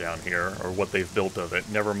wiping this down here, or what they've built of it.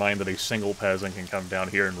 Never mind that a single peasant can come down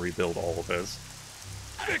here and rebuild all of this.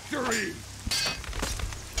 Victory.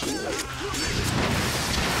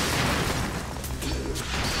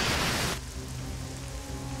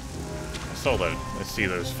 I see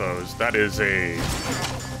those foes. That is a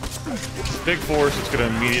big force that's going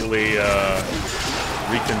to immediately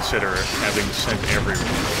reconsider having sent everyone.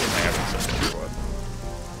 I haven't sent everyone.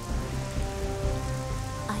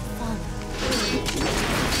 I follow.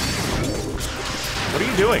 What are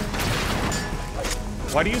you doing?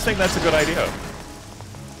 Why do you think that's a good idea?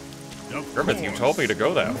 Grimith, you told me to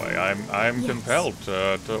go that way. I'm Yes. compelled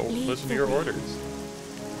to listen to your orders.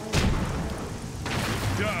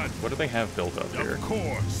 Done. What do they have built up here? Of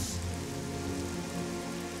course.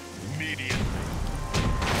 Immediately.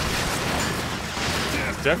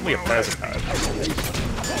 It's definitely a peasant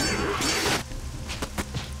hut.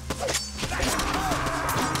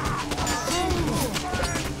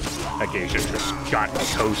 That geisha just got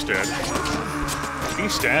toasted.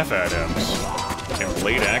 These staff atoms and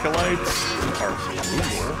blade acolytes are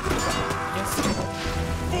brutal.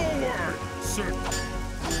 Forward! Certain.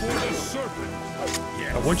 For the serpent.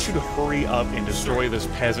 Yes. I want you to hurry up and destroy this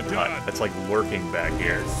peasant hut that's like lurking back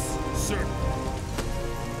here. Certain.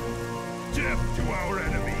 Death to our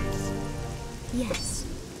enemies. Yes.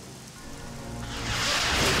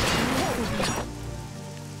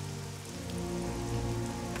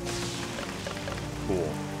 Cool.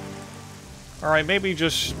 Alright, maybe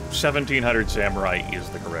just 1700 samurai is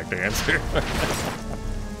the correct answer.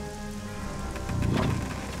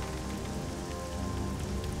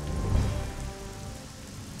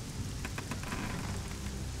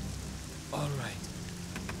 All right.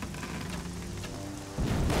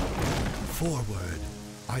 Forward.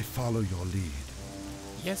 I follow your lead.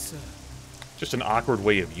 Yes, sir. Just an awkward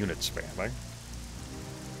way of unit spamming.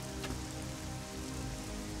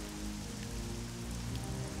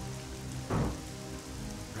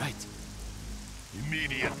 Right.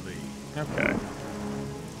 Immediately. Okay.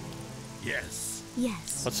 Yes.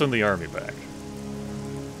 Yes. Let's send the army back.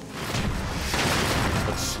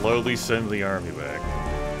 Let's slowly send the army back.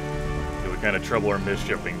 It would kind of trouble our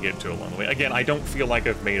mischief and get to a long way. Again, I don't feel like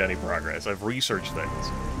I've made any progress. I've researched things.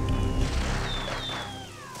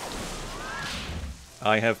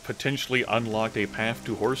 I have potentially unlocked a path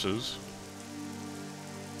to horses.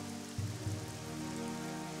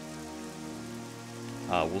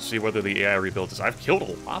 We'll see whether the AI rebuilds this. I've killed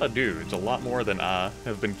a lot of dudes, a lot more than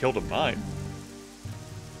have been killed in mine.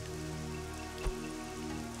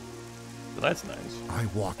 So that's nice. I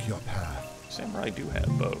walk your path. Samurai do have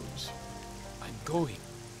bows. I'm going.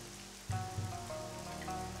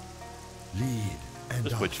 Lead and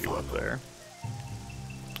Just I'll put you follow. up there.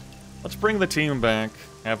 Let's bring the team back,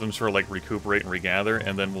 have them sort of like recuperate and regather,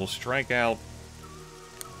 and then we'll strike out.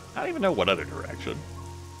 I don't even know what other direction.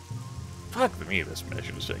 Fuck me, this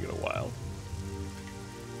mission is taking a while.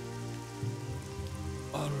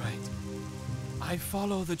 All right. I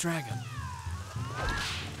follow the dragon.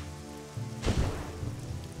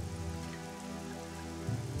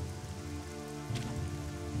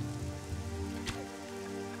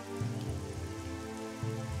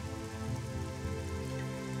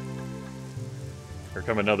 Here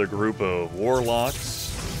come another group of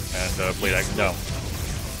warlocks and blade axe. No,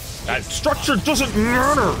 that structure doesn't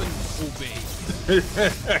matter. Obey.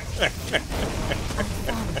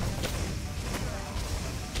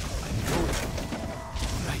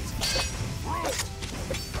 Right.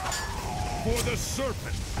 For the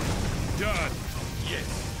serpent. Done.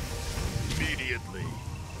 Yes. Immediately.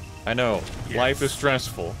 I know, Yes. life is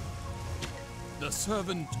stressful. The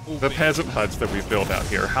servant The obeys. peasant huts that we've built out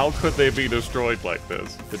here, how could they be destroyed like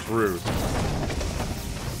this? It's rude.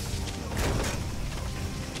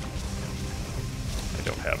 I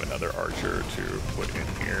don't have another archer to put in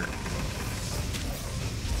here.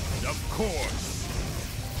 Of course.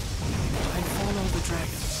 I follow the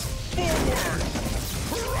dragon. Forward.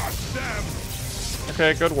 Crush them.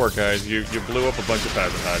 Okay, good work, guys. You blew up a bunch of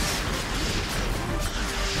peasant huts.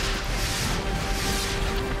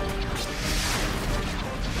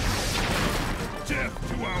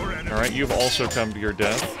 Death to our enemies. Alright, you've also come to your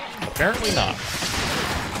death. Apparently not.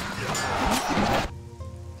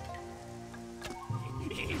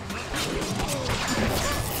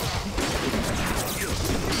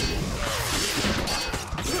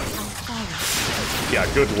 Yeah,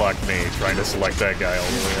 good luck me trying to select that guy all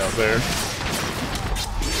the way out there.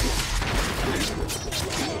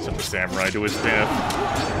 Send the samurai to his death.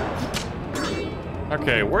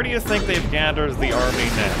 Okay, where do you think they've gathered the army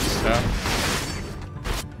next, huh?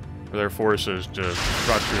 For their forces to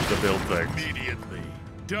structures to build things. Immediately.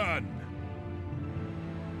 Done.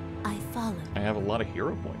 I follow. I have a lot of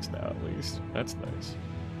hero points now, at least. That's nice.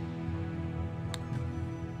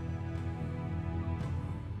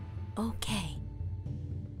 Okay.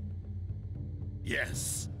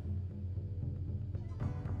 Yes.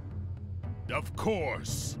 Of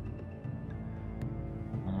course.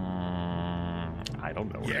 I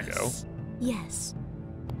don't know where to go. Yes. Yes.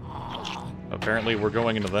 Apparently we're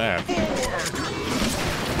going into that.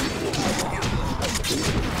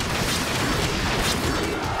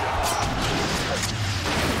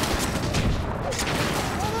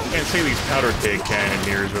 And say these powder keg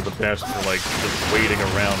cannoneers are the best for, like, just waiting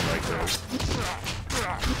around like this.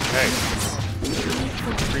 Hey.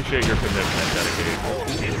 Appreciate your commitment and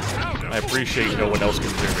dedication. I appreciate no one else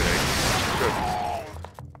contributing. Good.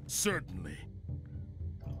 Certainly.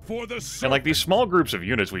 For the And, like, these small groups of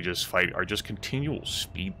units we just fight are just continual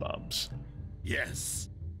speed bumps. Yes.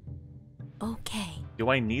 Okay. Do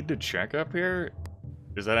I need to check up here?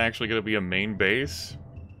 Is that actually going to be a main base?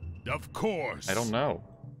 Of course. I don't know.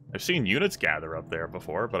 I've seen units gather up there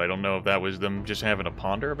before, but I don't know if that was them just having to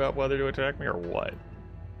ponder about whether to attack me or what.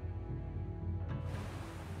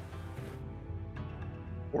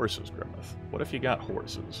 Horses, Grimith. What if you got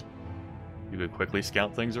horses? You could quickly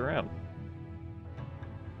scout things around.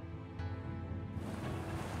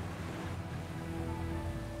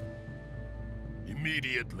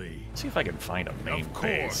 Immediately. See if I can find a main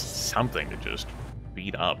base. Something to just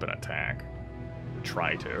beat up and attack.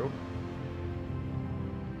 Try to.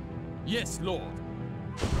 Yes, Lord.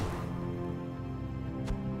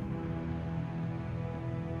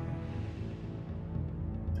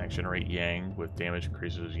 Attack generate Yang with damage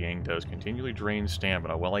increases. Yang does continually drain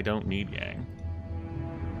stamina. Well, I don't need Yang.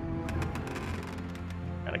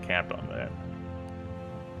 Kinda capped on that.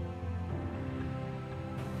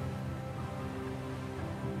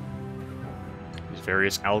 These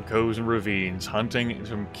various alcoves and ravines, hunting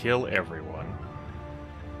to kill everyone.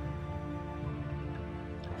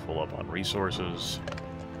 Full up on resources.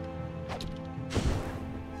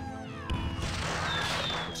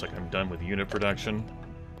 Looks like I'm done with unit production.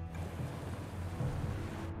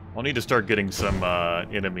 I'll need to start getting some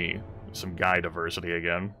some guy diversity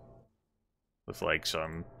again. With like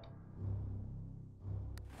some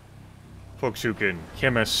folks who can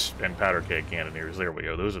chemists and powder keg cannoneers. There we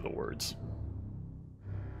go, those are the words.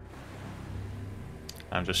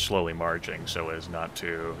 I'm just slowly marching so as not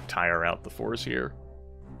to tire out the force here.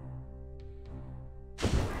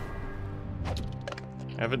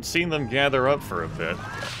 Haven't seen them gather up for a bit.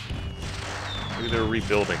 Maybe they're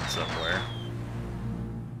rebuilding somewhere.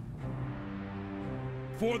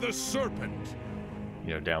 For the serpent.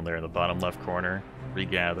 You know, down there in the bottom left corner,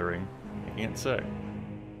 regathering. I can't say.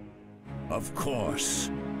 Of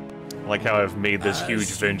course. I like how I've made this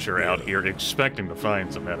huge venture out here expecting to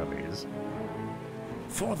find some enemies.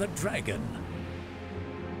 For the dragon.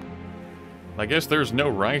 I guess there's no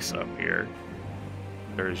rice up here.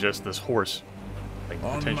 There's just this horse. Like,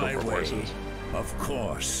 potential for horses. Of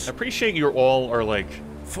course. I appreciate you all are, like,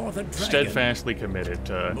 for the dragon. Steadfastly committed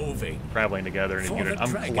to traveling together in a unit.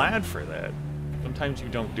 I'm glad for that. Sometimes you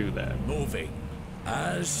don't do that. Moving.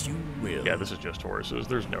 As you will. Yeah, this is just horses.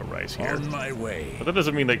 There's no rice here. On my way. But that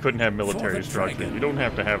doesn't mean they couldn't have military structure. You don't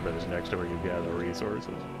have to have those next to where you gather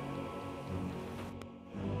resources.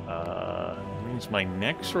 Means my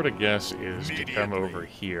next sort of guess is to come over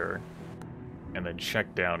here and then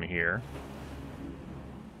check down here.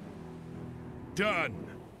 Done.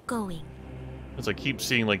 Going. As I keep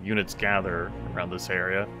seeing like units gather around this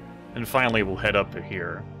area, and finally we'll head up to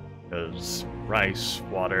here. Because rice,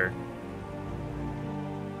 water.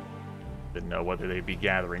 Didn't know whether they'd be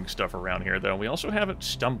gathering stuff around here though. We also haven't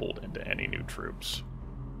stumbled into any new troops.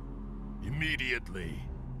 Immediately.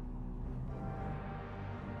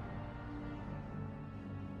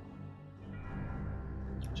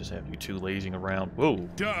 Just have you two lazing around. Whoa.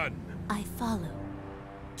 Done. I follow.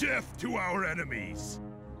 Death to our enemies.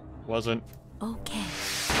 Wasn't. Okay.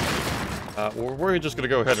 Well, we're just gonna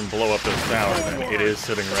go ahead and blow up this tower then. It is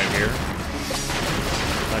sitting right here.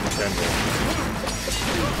 Unintended.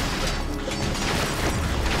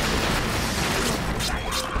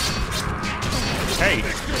 Hey,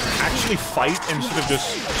 actually fight instead of just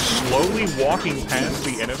slowly walking past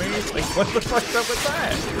the enemies? Like, what the fuck's up with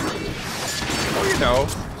that? Oh, you know.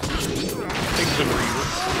 Things and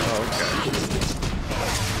reasons. Oh, okay.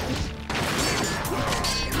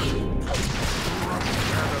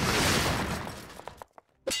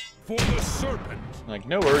 For the serpent. Like,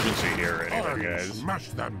 no urgency here anyway, guys. Smash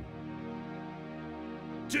them.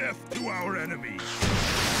 Death to our enemies.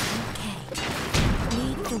 Okay.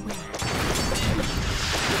 Lead the way.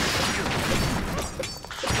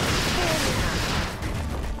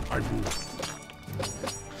 I will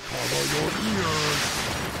cover your ears.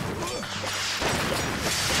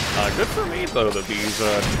 Good for me, though, that these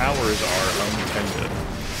towers are untended.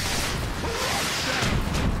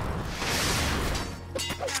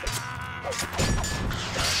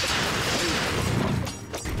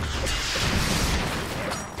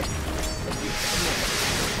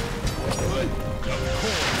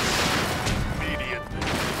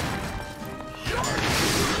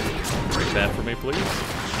 Break that for me, please.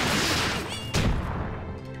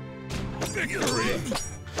 Victory!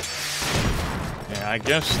 Yeah, I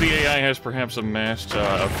guess the AI has perhaps amassed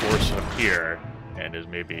a force up here, and is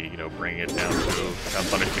maybe, you know, bringing it down to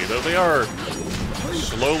punish me. Though they are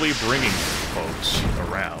slowly bringing folks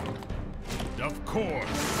around. Of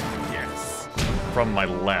course, yes. From my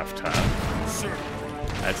left, huh? Certainly.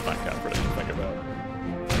 That's not comforting to think about.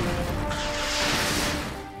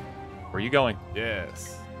 Where are you going?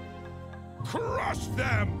 Yes. Crush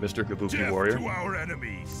them! Mr. Kabuki Death Warrior? to our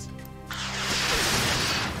enemies.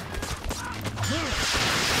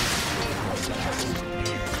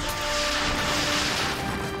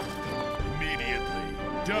 Immediately.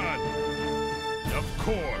 Done. Of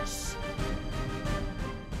course.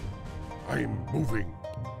 I'm moving.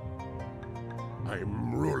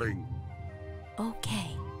 I'm ruling.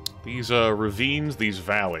 Okay. These ravines, these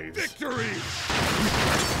valleys. Victory!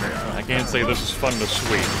 I can't say this is fun to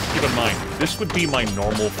sweep. Keep in mind, this would be my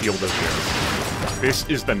normal field of view. This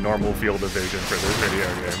is the normal field of vision for this video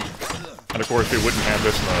game. And of course, we wouldn't have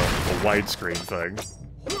this in a widescreen thing.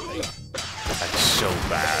 That's so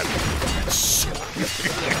bad. That's so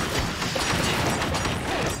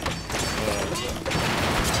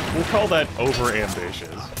we'll call that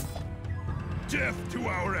over-ambitious. Death to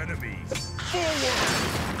our enemies!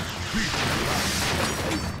 Forward!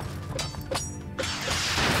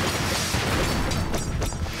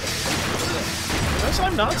 Guess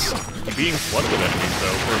I'm not being flooded with enemies,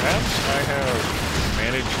 though. Perhaps I have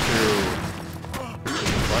managed to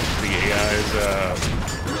crush the AI's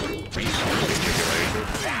resource accumulation.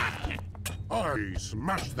 I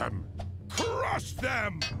smash them! Crush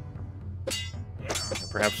them!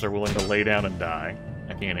 Perhaps they're willing to lay down and die.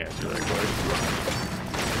 I can't answer that question.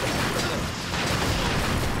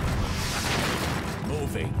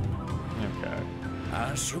 Moving. Okay.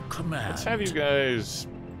 As you command. Let's have you guys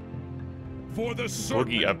For the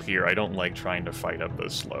boogie up here. I don't like trying to fight up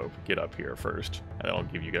this slope. Get up here first, and then I'll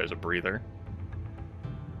give you guys a breather.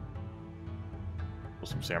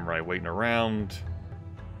 Some samurai waiting around.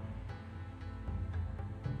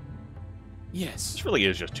 Yes. This really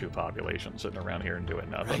is just two populations sitting around here and doing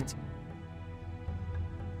nothing. Right.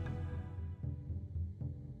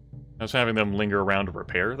 I was having them linger around to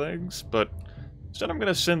repair things, but instead I'm going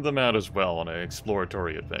to send them out as well on an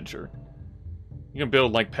exploratory adventure. You can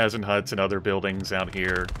build, like, peasant huts and other buildings out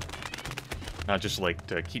here. Not just, like,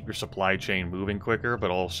 to keep your supply chain moving quicker,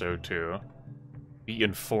 but also to be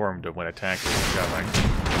informed of when attack is coming.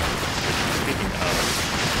 Speaking of...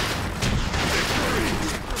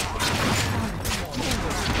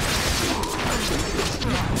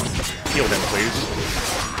 Heal them, please.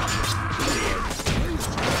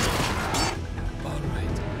 All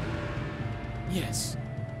right. Yes.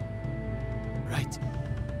 Right.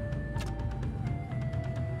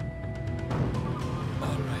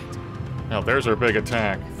 All right. Now, there's our big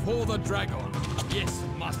attack. For the dragon. Yes,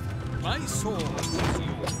 master. My sword is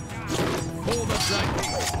yours. For the dragon.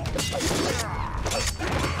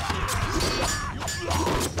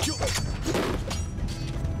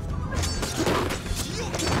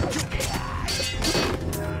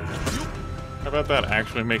 How about that,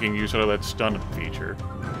 actually making use of that stun feature?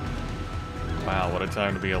 Wow, what a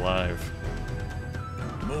time to be alive.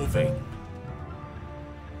 Moving.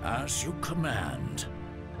 As you command.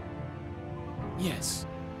 Yes.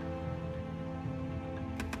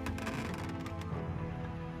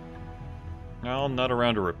 No, I'm not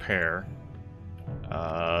around to repair.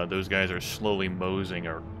 Those guys are slowly moseying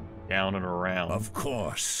or down and around. Of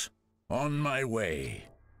course. On my way.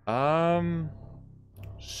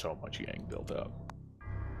 So much yang built up.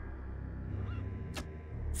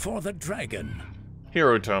 For the dragon.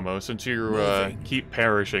 Hirotomo, since you Moving. keep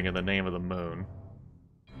perishing in the name of the moon.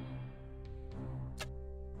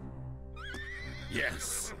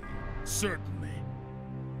 Yes. Certainly.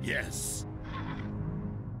 Yes.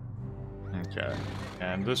 Okay.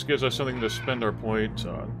 And this gives us something to spend our points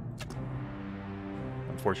on.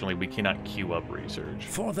 Unfortunately, we cannot queue up research.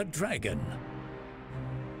 For the dragon.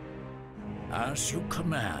 As you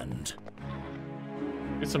command.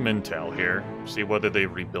 Get some intel here. See whether they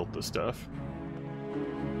rebuilt the stuff.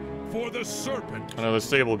 For the serpent. I know the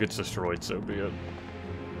stable gets destroyed, so be it.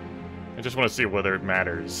 I just want to see whether it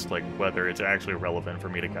matters, like whether it's actually relevant for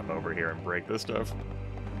me to come over here and break this stuff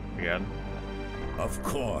again. Of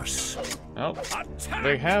course. Oh,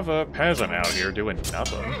 they have a peasant out here doing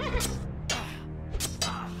nothing.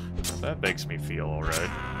 That makes me feel alright.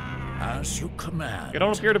 As you command. They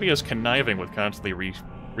don't appear to be as conniving with constantly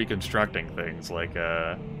reconstructing things like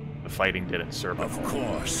the fighting did in Serpent. Of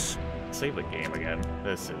course. Save the game again.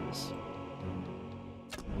 This is...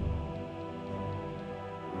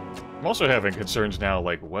 I'm also having concerns now,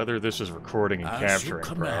 like, whether this is recording and As you capturing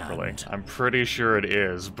command. properly. I'm pretty sure it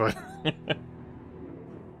is, but...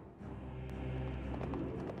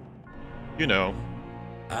 you know,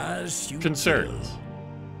 As you concerns.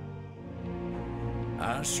 will.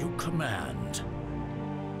 As you command.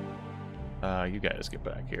 You guys get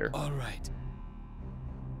back here. All right.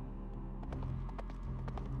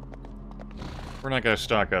 We're not gonna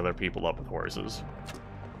stock other people up with horses.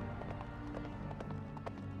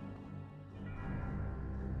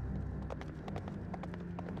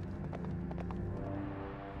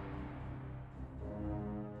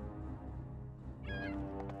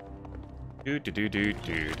 Of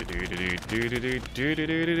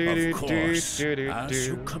course. As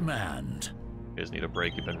you command. You guys need a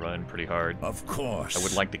break. You've been running pretty hard. Of course. I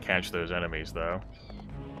would like to catch those enemies, though.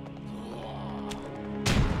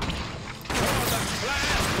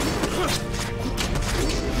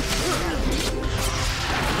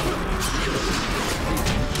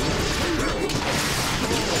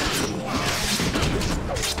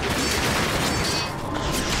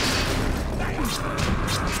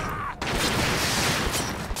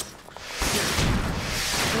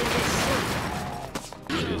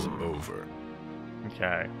 It is over.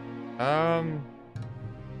 Okay.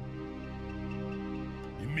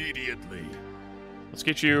 Immediately. Let's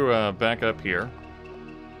get you back up here.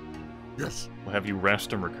 Yes. We'll have you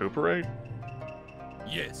rest and recuperate.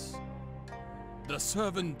 Yes. The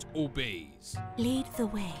servant obeys. Lead the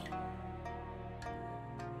way.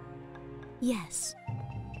 Yes.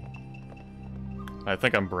 I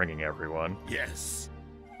think I'm bringing everyone. Yes.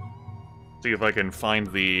 See if I can find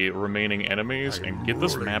the remaining enemies and get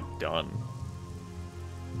this map done.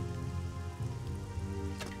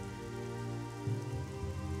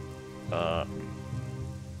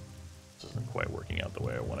 This isn't quite working out the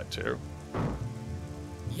way I want it to.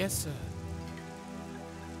 Yes, sir.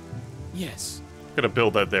 Yes. Gonna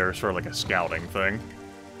build that there, sort of like a scouting thing.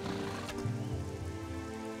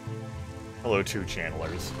 Hello, two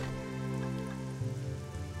channelers.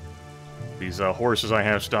 These horses I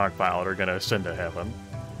have stockpiled are gonna ascend to heaven.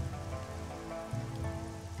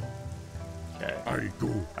 Okay. I go.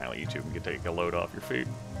 Finally, you two can take a load off your feet.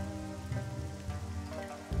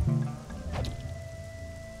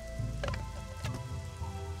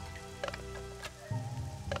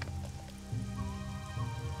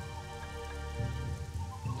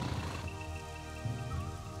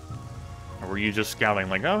 Or were you just scouting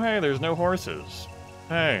like, oh hey, there's no horses.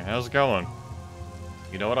 Hey, how's it going?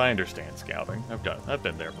 You know what? I understand scouting. I've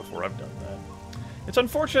been there before. I've done that. It's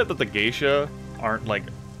unfortunate that the geisha aren't like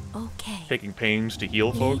taking pains to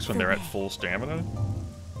heal folks when they're at full stamina.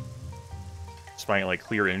 Despite like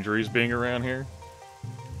clear injuries being around here.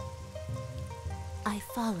 I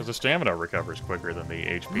follow. Because the stamina recovers quicker than the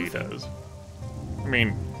HP does. I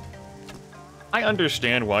mean, I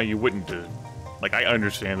understand why you wouldn't do. Like, I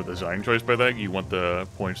understand the design choice by that. You want the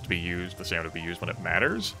points to be used, the stamina to be used when it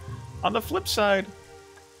matters. On the flip side,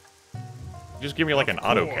 just give me like an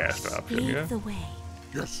auto cast option, Lead yeah? the way.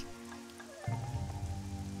 Yes.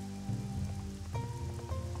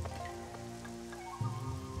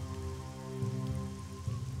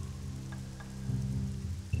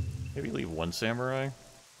 Maybe leave one samurai?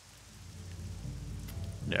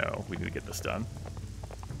 No, we need to get this done.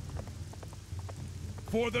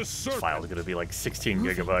 For the This serpent. file's gonna be like 16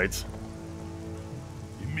 gigabytes.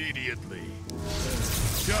 Immediately.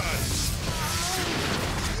 Done.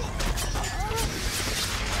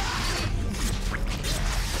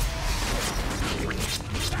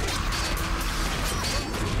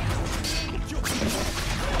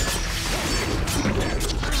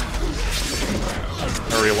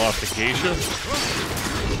 Already lost the geisha.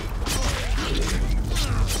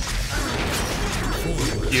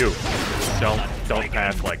 You. Don't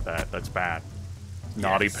path like that. That's bad.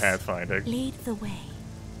 Naughty pathfinding. Lead the way.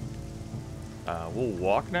 We'll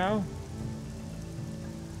walk now.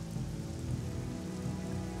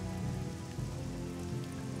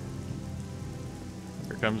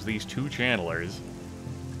 Here comes these two channelers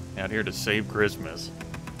out here to save Grimith.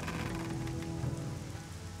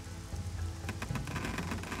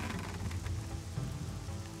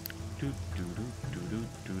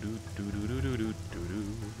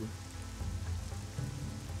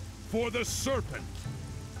 For the serpent.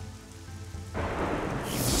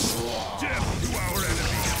 Death to our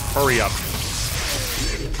enemies. Hurry up.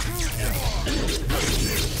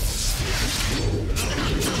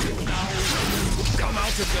 Come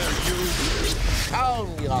out of there, you. Calm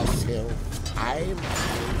yourself. I'm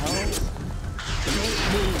alone. Don't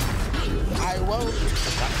move. I won't,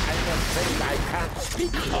 but I'm afraid I can't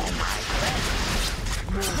speak for myself.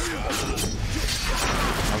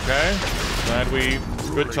 Okay. Glad we...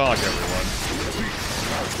 Good talk, everyone.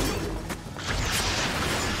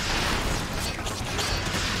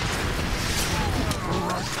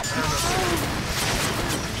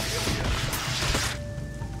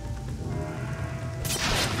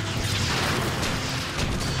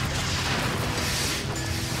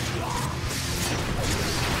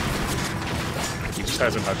 These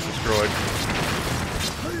peasant huts destroyed.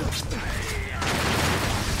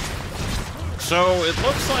 So, it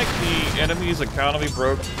looks like the enemy's economy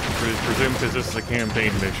broke, presumed because this is a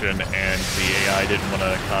campaign mission and the AI didn't want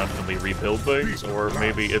to constantly rebuild things, or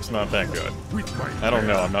maybe it's not that good. I don't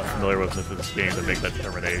know, I'm not familiar with this game to make that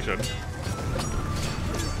determination.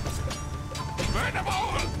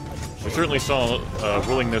 We certainly saw a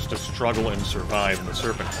willingness to struggle and survive in the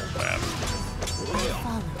Serpent Hold map.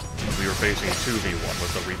 We were facing a 2v1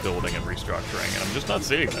 with the rebuilding and restructuring, and I'm just not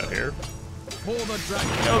seeing that here. You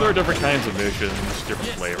know, there are different kinds of missions,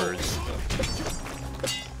 different flavors.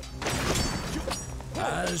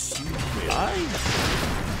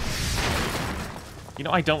 You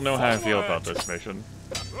know, I don't know how I feel about this mission.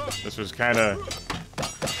 This was kind of...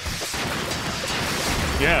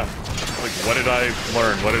 Yeah. Like, what did I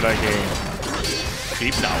learn? What did I gain?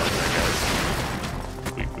 Deep knowledge, I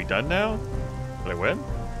guess. We done now? Did I win?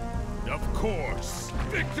 Of course.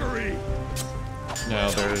 Victory!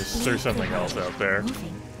 No, there's something else out there.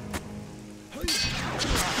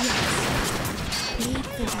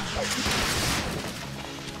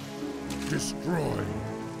 Destroy.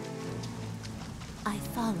 I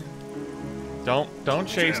follow. Don't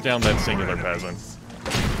chase down that singular peasant.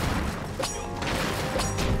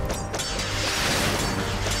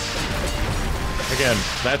 Again,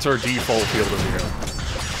 that's our default field of view.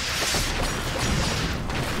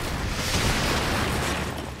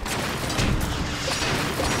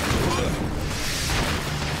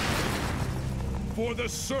 For the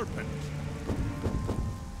serpent.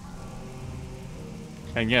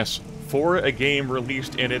 And yes, for a game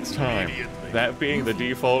released in its time, that being the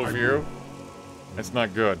default view, that's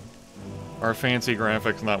not good. Our fancy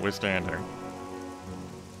graphics notwithstanding.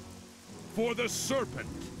 For the serpent.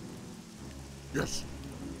 Yes.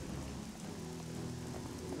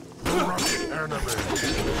 Crush enemy.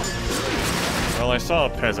 Well, I saw a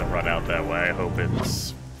peasant run out that way. I hope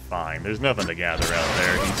it's fine. There's nothing to gather out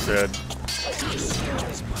there, he said,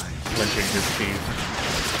 clenching his teeth.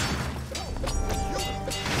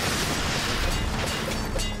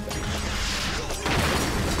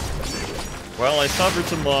 Well, I suffered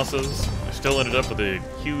some losses. I still ended up with a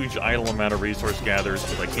huge idle amount of resource gatherers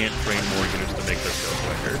because I can't train more units to make this go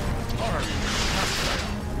quicker.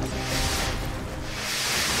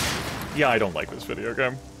 Yeah, I don't like this video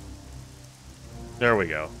game. There we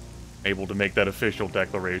go. Able to make that official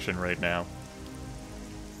declaration right now.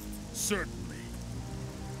 Certainly.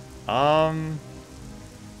 Of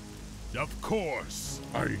course.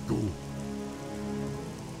 I go.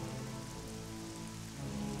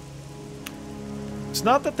 It's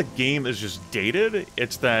not that the game is just dated,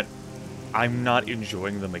 it's that I'm not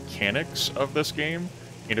enjoying the mechanics of this game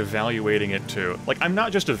and evaluating it to... Like, I'm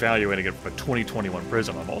not just evaluating it from a 2021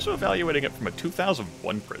 prism, I'm also evaluating it from a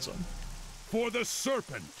 2001 prism. For the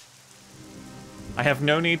serpent. I have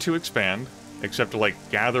no need to expand, except to, like,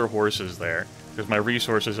 gather horses there, because my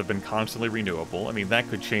resources have been constantly renewable. I mean, that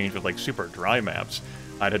could change with, like, super dry maps.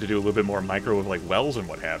 I'd have to do a little bit more micro with, like, wells and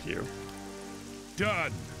what have you.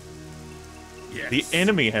 Done. Yes. The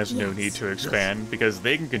enemy has no need to expand, because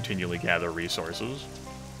they can continually gather resources.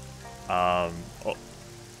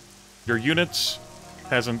 Your units,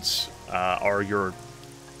 peasants, are your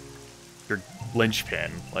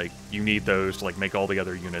linchpin. Like, you need those to, like, make all the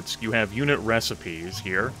other units. You have unit recipes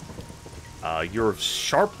here. You're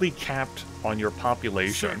sharply capped on your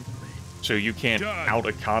population, so you can't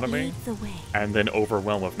out-economy and then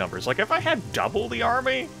overwhelm with numbers. Like, if I had double the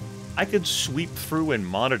army, I could sweep through and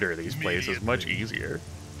monitor these places much easier.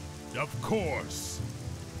 Of course.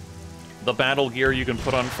 The battle gear you can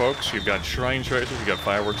put on folks, you've got shrine choices, you've got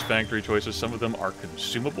fireworks factory choices, some of them are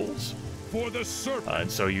consumables. For the serpent. And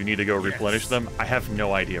so you need to go replenish them. I have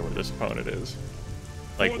no idea where this opponent is.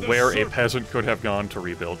 Like, where a peasant could have gone to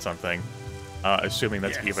rebuild something, assuming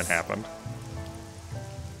that's even happened.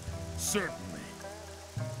 Certainly.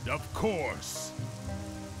 Of course.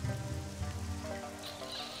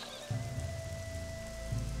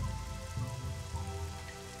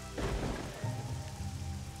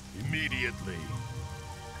 Immediately.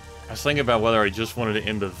 I was thinking about whether I just wanted to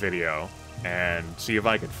end the video and see if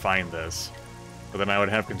I could find this, but then I would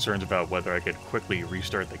have concerns about whether I could quickly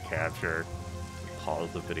restart the capture, pause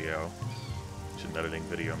the video, some editing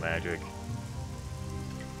video magic,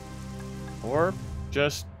 or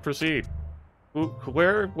just proceed.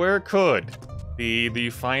 Where could the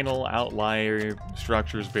final outlier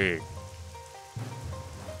structures be?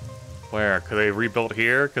 Where? Could they have rebuilt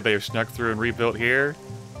here? Could they have snuck through and rebuilt here?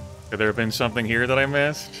 Could there have been something here that I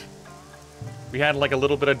missed? We had like a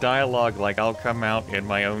little bit of dialogue, like I'll come out in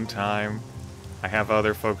my own time. I have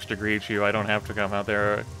other folks to greet you. I don't have to come out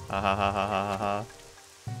there. Ha ha ha ha ha ha.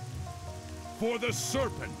 For the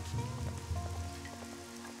serpent.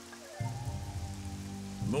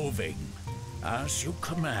 Moving as you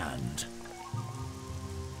command.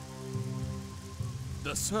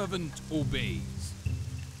 The servant obeys.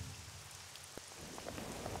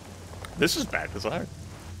 This is bad design.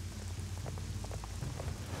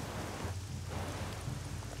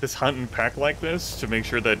 This hunt and peck like this to make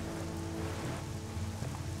sure that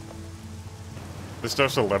the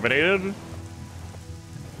stuff's eliminated?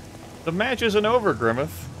 The match isn't over, Grimith.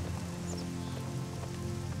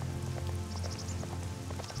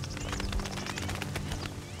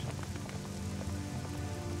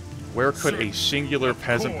 Where could a singular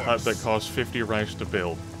peasant hut that costs 50 rice to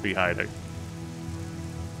build be hiding?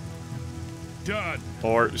 Done.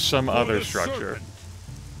 Or some For other the structure. serpent.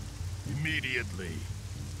 Immediately.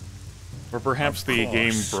 Or perhaps the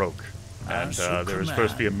game broke, and As you there was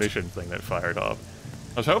supposed to be a command. mission thing that fired off.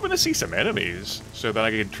 I was hoping to see some enemies, so that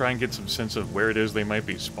I could try and get some sense of where it is they might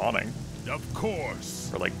be spawning. Of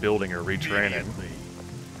course. Or like building or retraining. Immediately.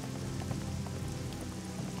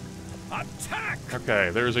 Attack! Okay,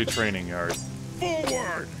 there's a training yard.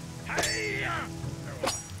 Forward! Hey-ya!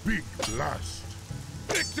 Big blast.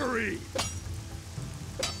 Victory!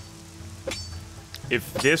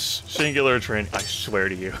 If this singular train, I swear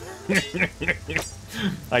to you.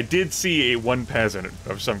 I did see one peasant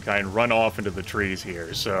of some kind run off into the trees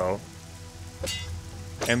here, so...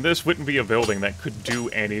 And this wouldn't be a building that could do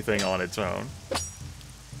anything on its own.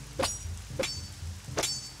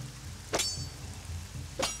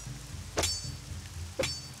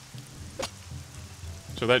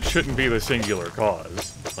 So that shouldn't be the singular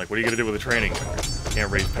cause. Like, what are you gonna do with a training yard?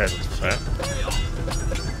 Can't raise peasants with that.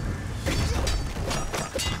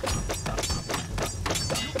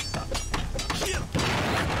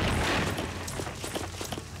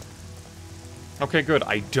 Okay, good.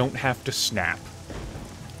 I don't have to snap.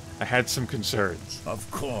 I had some concerns. Of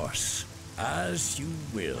course. As you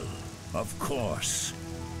will. Of course.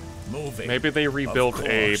 Moving. Maybe they rebuilt Of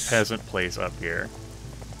a course. peasant place up here.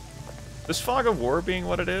 This fog of war being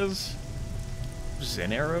what it is?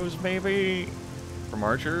 Zen arrows, maybe? From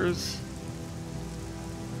archers?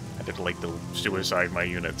 I did like to suicide my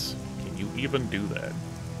units. Can you even do that?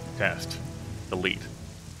 Test. Delete.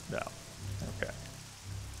 No. Okay.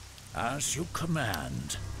 As you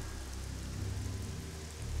command.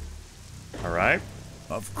 Alright.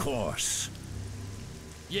 Of course.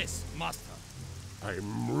 Yes, master.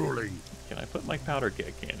 I'm ruling. Can I put my powder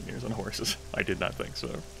keg cannoneers on horses? I did not think so.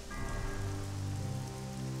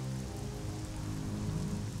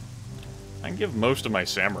 I can give most of my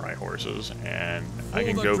samurai horses, and I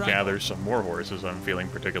can For the go dragon. gather some more horses. I'm feeling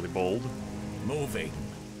particularly bold. Moving.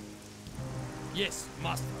 Yes,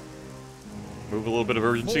 master. Move a little bit of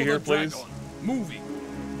urgency For here, the please. dragon. Moving.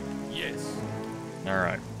 Yes.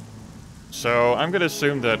 Alright. So, I'm going to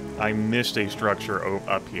assume that I missed a structure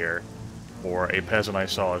up here, or a peasant I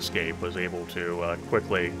saw escape was able to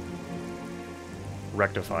quickly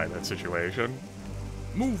rectify that situation.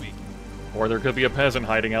 Moving. Or there could be a peasant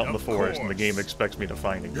hiding out in the Of forest, and the game course. expects me to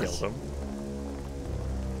find and Yes. kill them.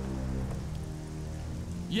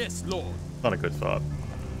 Yes, lord. Not a good thought.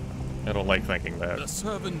 I don't like thinking The that.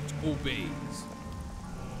 servant obeys.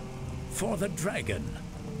 For the dragon.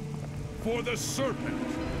 For the serpent.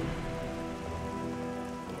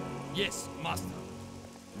 Yes, master.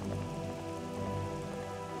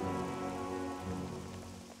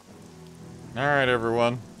 Alright,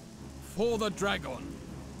 everyone. For the dragon.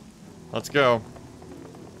 Let's go.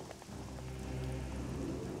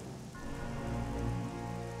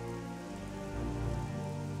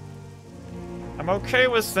 I'm okay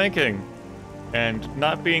with thinking and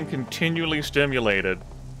not being continually stimulated.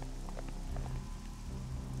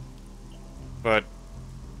 But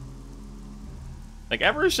like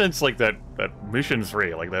ever since like that mission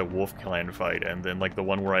 3, like that Wolf Clan fight, and then like the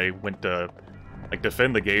one where I went to like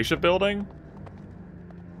defend the geisha building,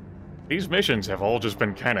 these missions have all just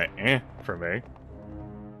been kind of for me.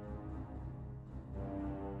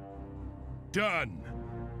 Done.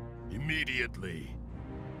 Immediately.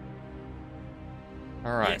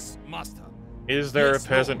 Alright. Yes, master. Is there Yes, a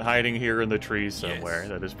peasant Lord. hiding here in the trees somewhere Yes.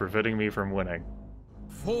 that is preventing me from winning?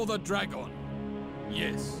 For the dragon.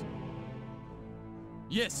 Yes.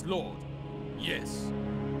 Yes, lord. Yes.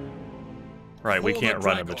 Right, we For the can't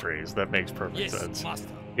run in the dragon. trees. That makes perfect Yes, sense. master.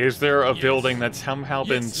 Is there a Yes. building that's somehow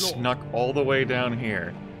been Yes, Lord. snuck all the way down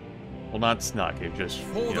here? Well, not snuck. It just,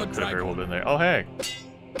 For you know, the could have very well dragon. been there. Oh, hey.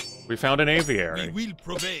 We found an We aviary. will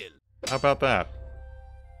prevail. How about that?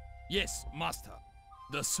 Yes, master.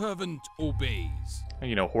 The servant obeys. And,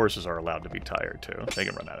 you know, horses are allowed to be tired, too. They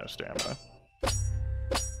can run out of stamina.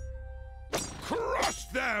 Crush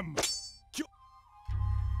them!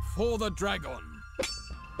 For the dragon.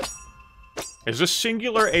 Is this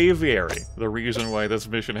singular aviary the reason why this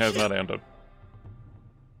mission has not ended?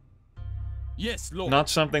 Yes, Lord. Not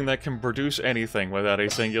something that can produce anything without a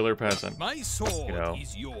singular peasant. My sword You know,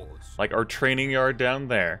 is yours. like our training yard down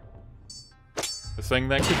there. The thing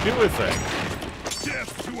that could do a thing.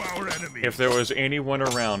 Death to our enemies! If there was anyone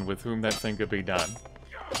around with whom that thing could be done.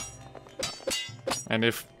 And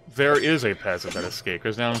if there is a peasant that escaped,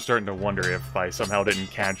 because now I'm starting to wonder if I somehow didn't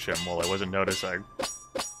catch him while I wasn't noticing.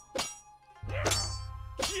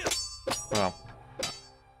 Well.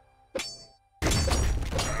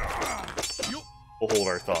 We'll hold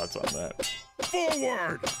our thoughts on that.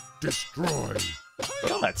 Forward! Destroy!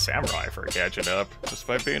 Good on that samurai for catching up,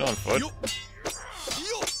 despite being on foot.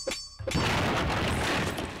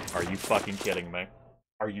 Are you fucking kidding me?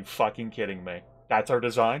 Are you fucking kidding me? That's our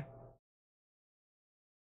design?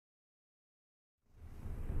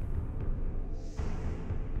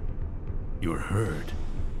 You're hurt.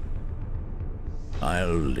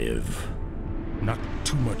 I'll live. Not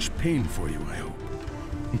too much pain for you, I hope.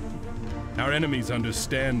 Our enemies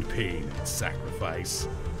understand pain and sacrifice.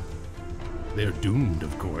 They're doomed,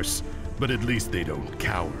 of course, but at least they don't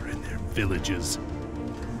cower in their villages.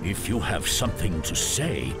 If you have something to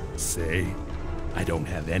say... Say? I don't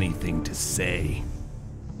have anything to say.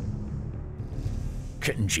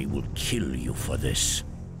 Kenji will kill you for this.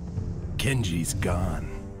 Kenji's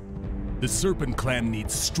gone. The Serpent Clan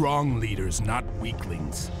needs strong leaders, not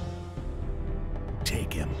weaklings.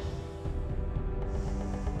 Take him.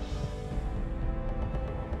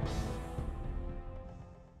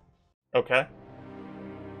 Okay.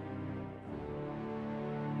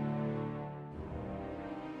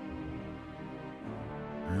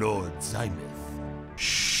 Lord Zenith.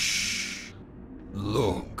 Shh.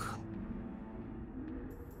 Look.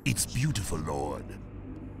 It's beautiful, Lord.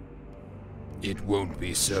 It won't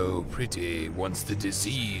be so pretty once the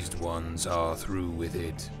diseased ones are through with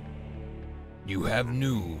it. You have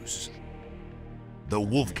news. The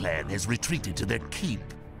Wolf Clan has retreated to their keep.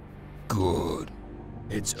 Good.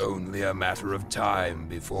 It's only a matter of time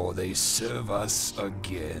before they serve us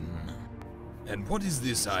again. And what is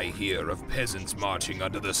this I hear of peasants marching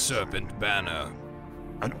under the Serpent banner?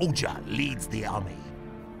 An Oja leads the army.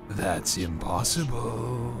 That's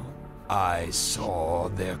impossible. I saw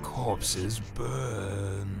their corpses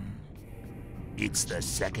burn. It's the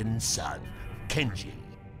second son, Kenji,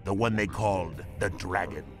 the one they called the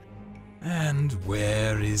Dragon. And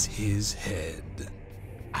where is his head?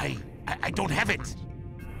 I don't have it.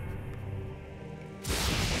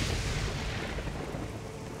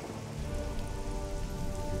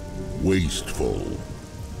 Wasteful.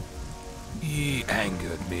 He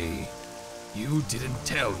angered me. You didn't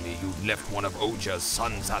tell me you'd left one of Oja's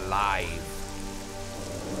sons alive.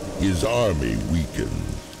 His army weakened.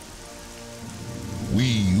 We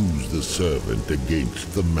use the servant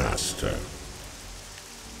against the master.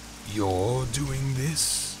 You're doing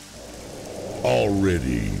this?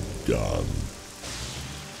 Already done.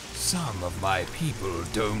 Some of my people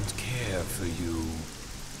don't care for you.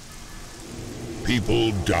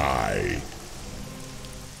 People die.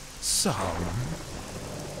 Some.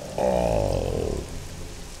 All.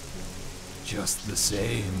 Just the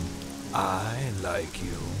same, I like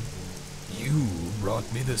you. You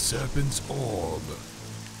brought me the Serpent's Orb.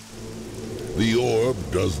 The orb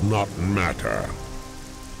does not matter.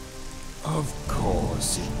 Of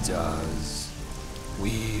course it does.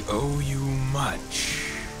 We owe you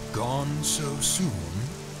much. Gone so soon?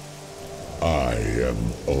 I am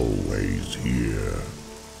always here.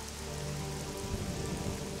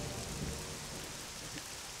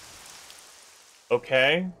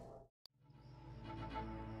 Okay.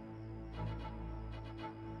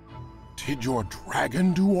 Did your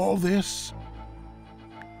dragon do all this?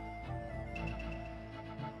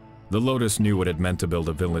 The Lotus knew what it meant to build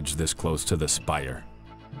a village this close to the spire.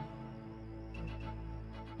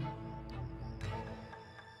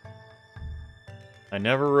 I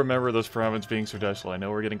never remember this province being so desolate. I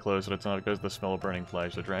know we're getting close, and it's not because of the smell of burning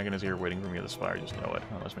flesh. The dragon is here waiting for me at the spire, just know it.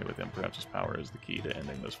 Unless me with him, perhaps his power is the key to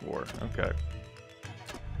ending this war. Okay.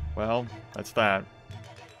 Well, that's that.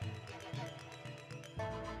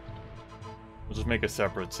 We'll just make a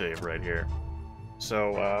separate save right here.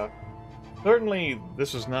 So, certainly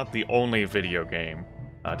this is not the only video game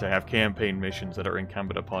to have campaign missions that are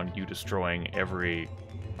incumbent upon you destroying every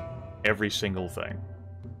every single thing.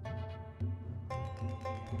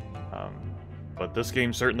 But this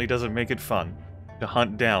game certainly doesn't make it fun to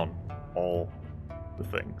hunt down all the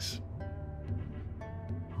things.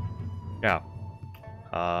 Yeah.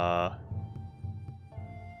 I'm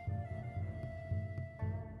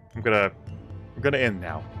gonna end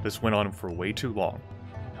now. This went on for way too long.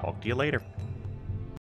 Talk to you later.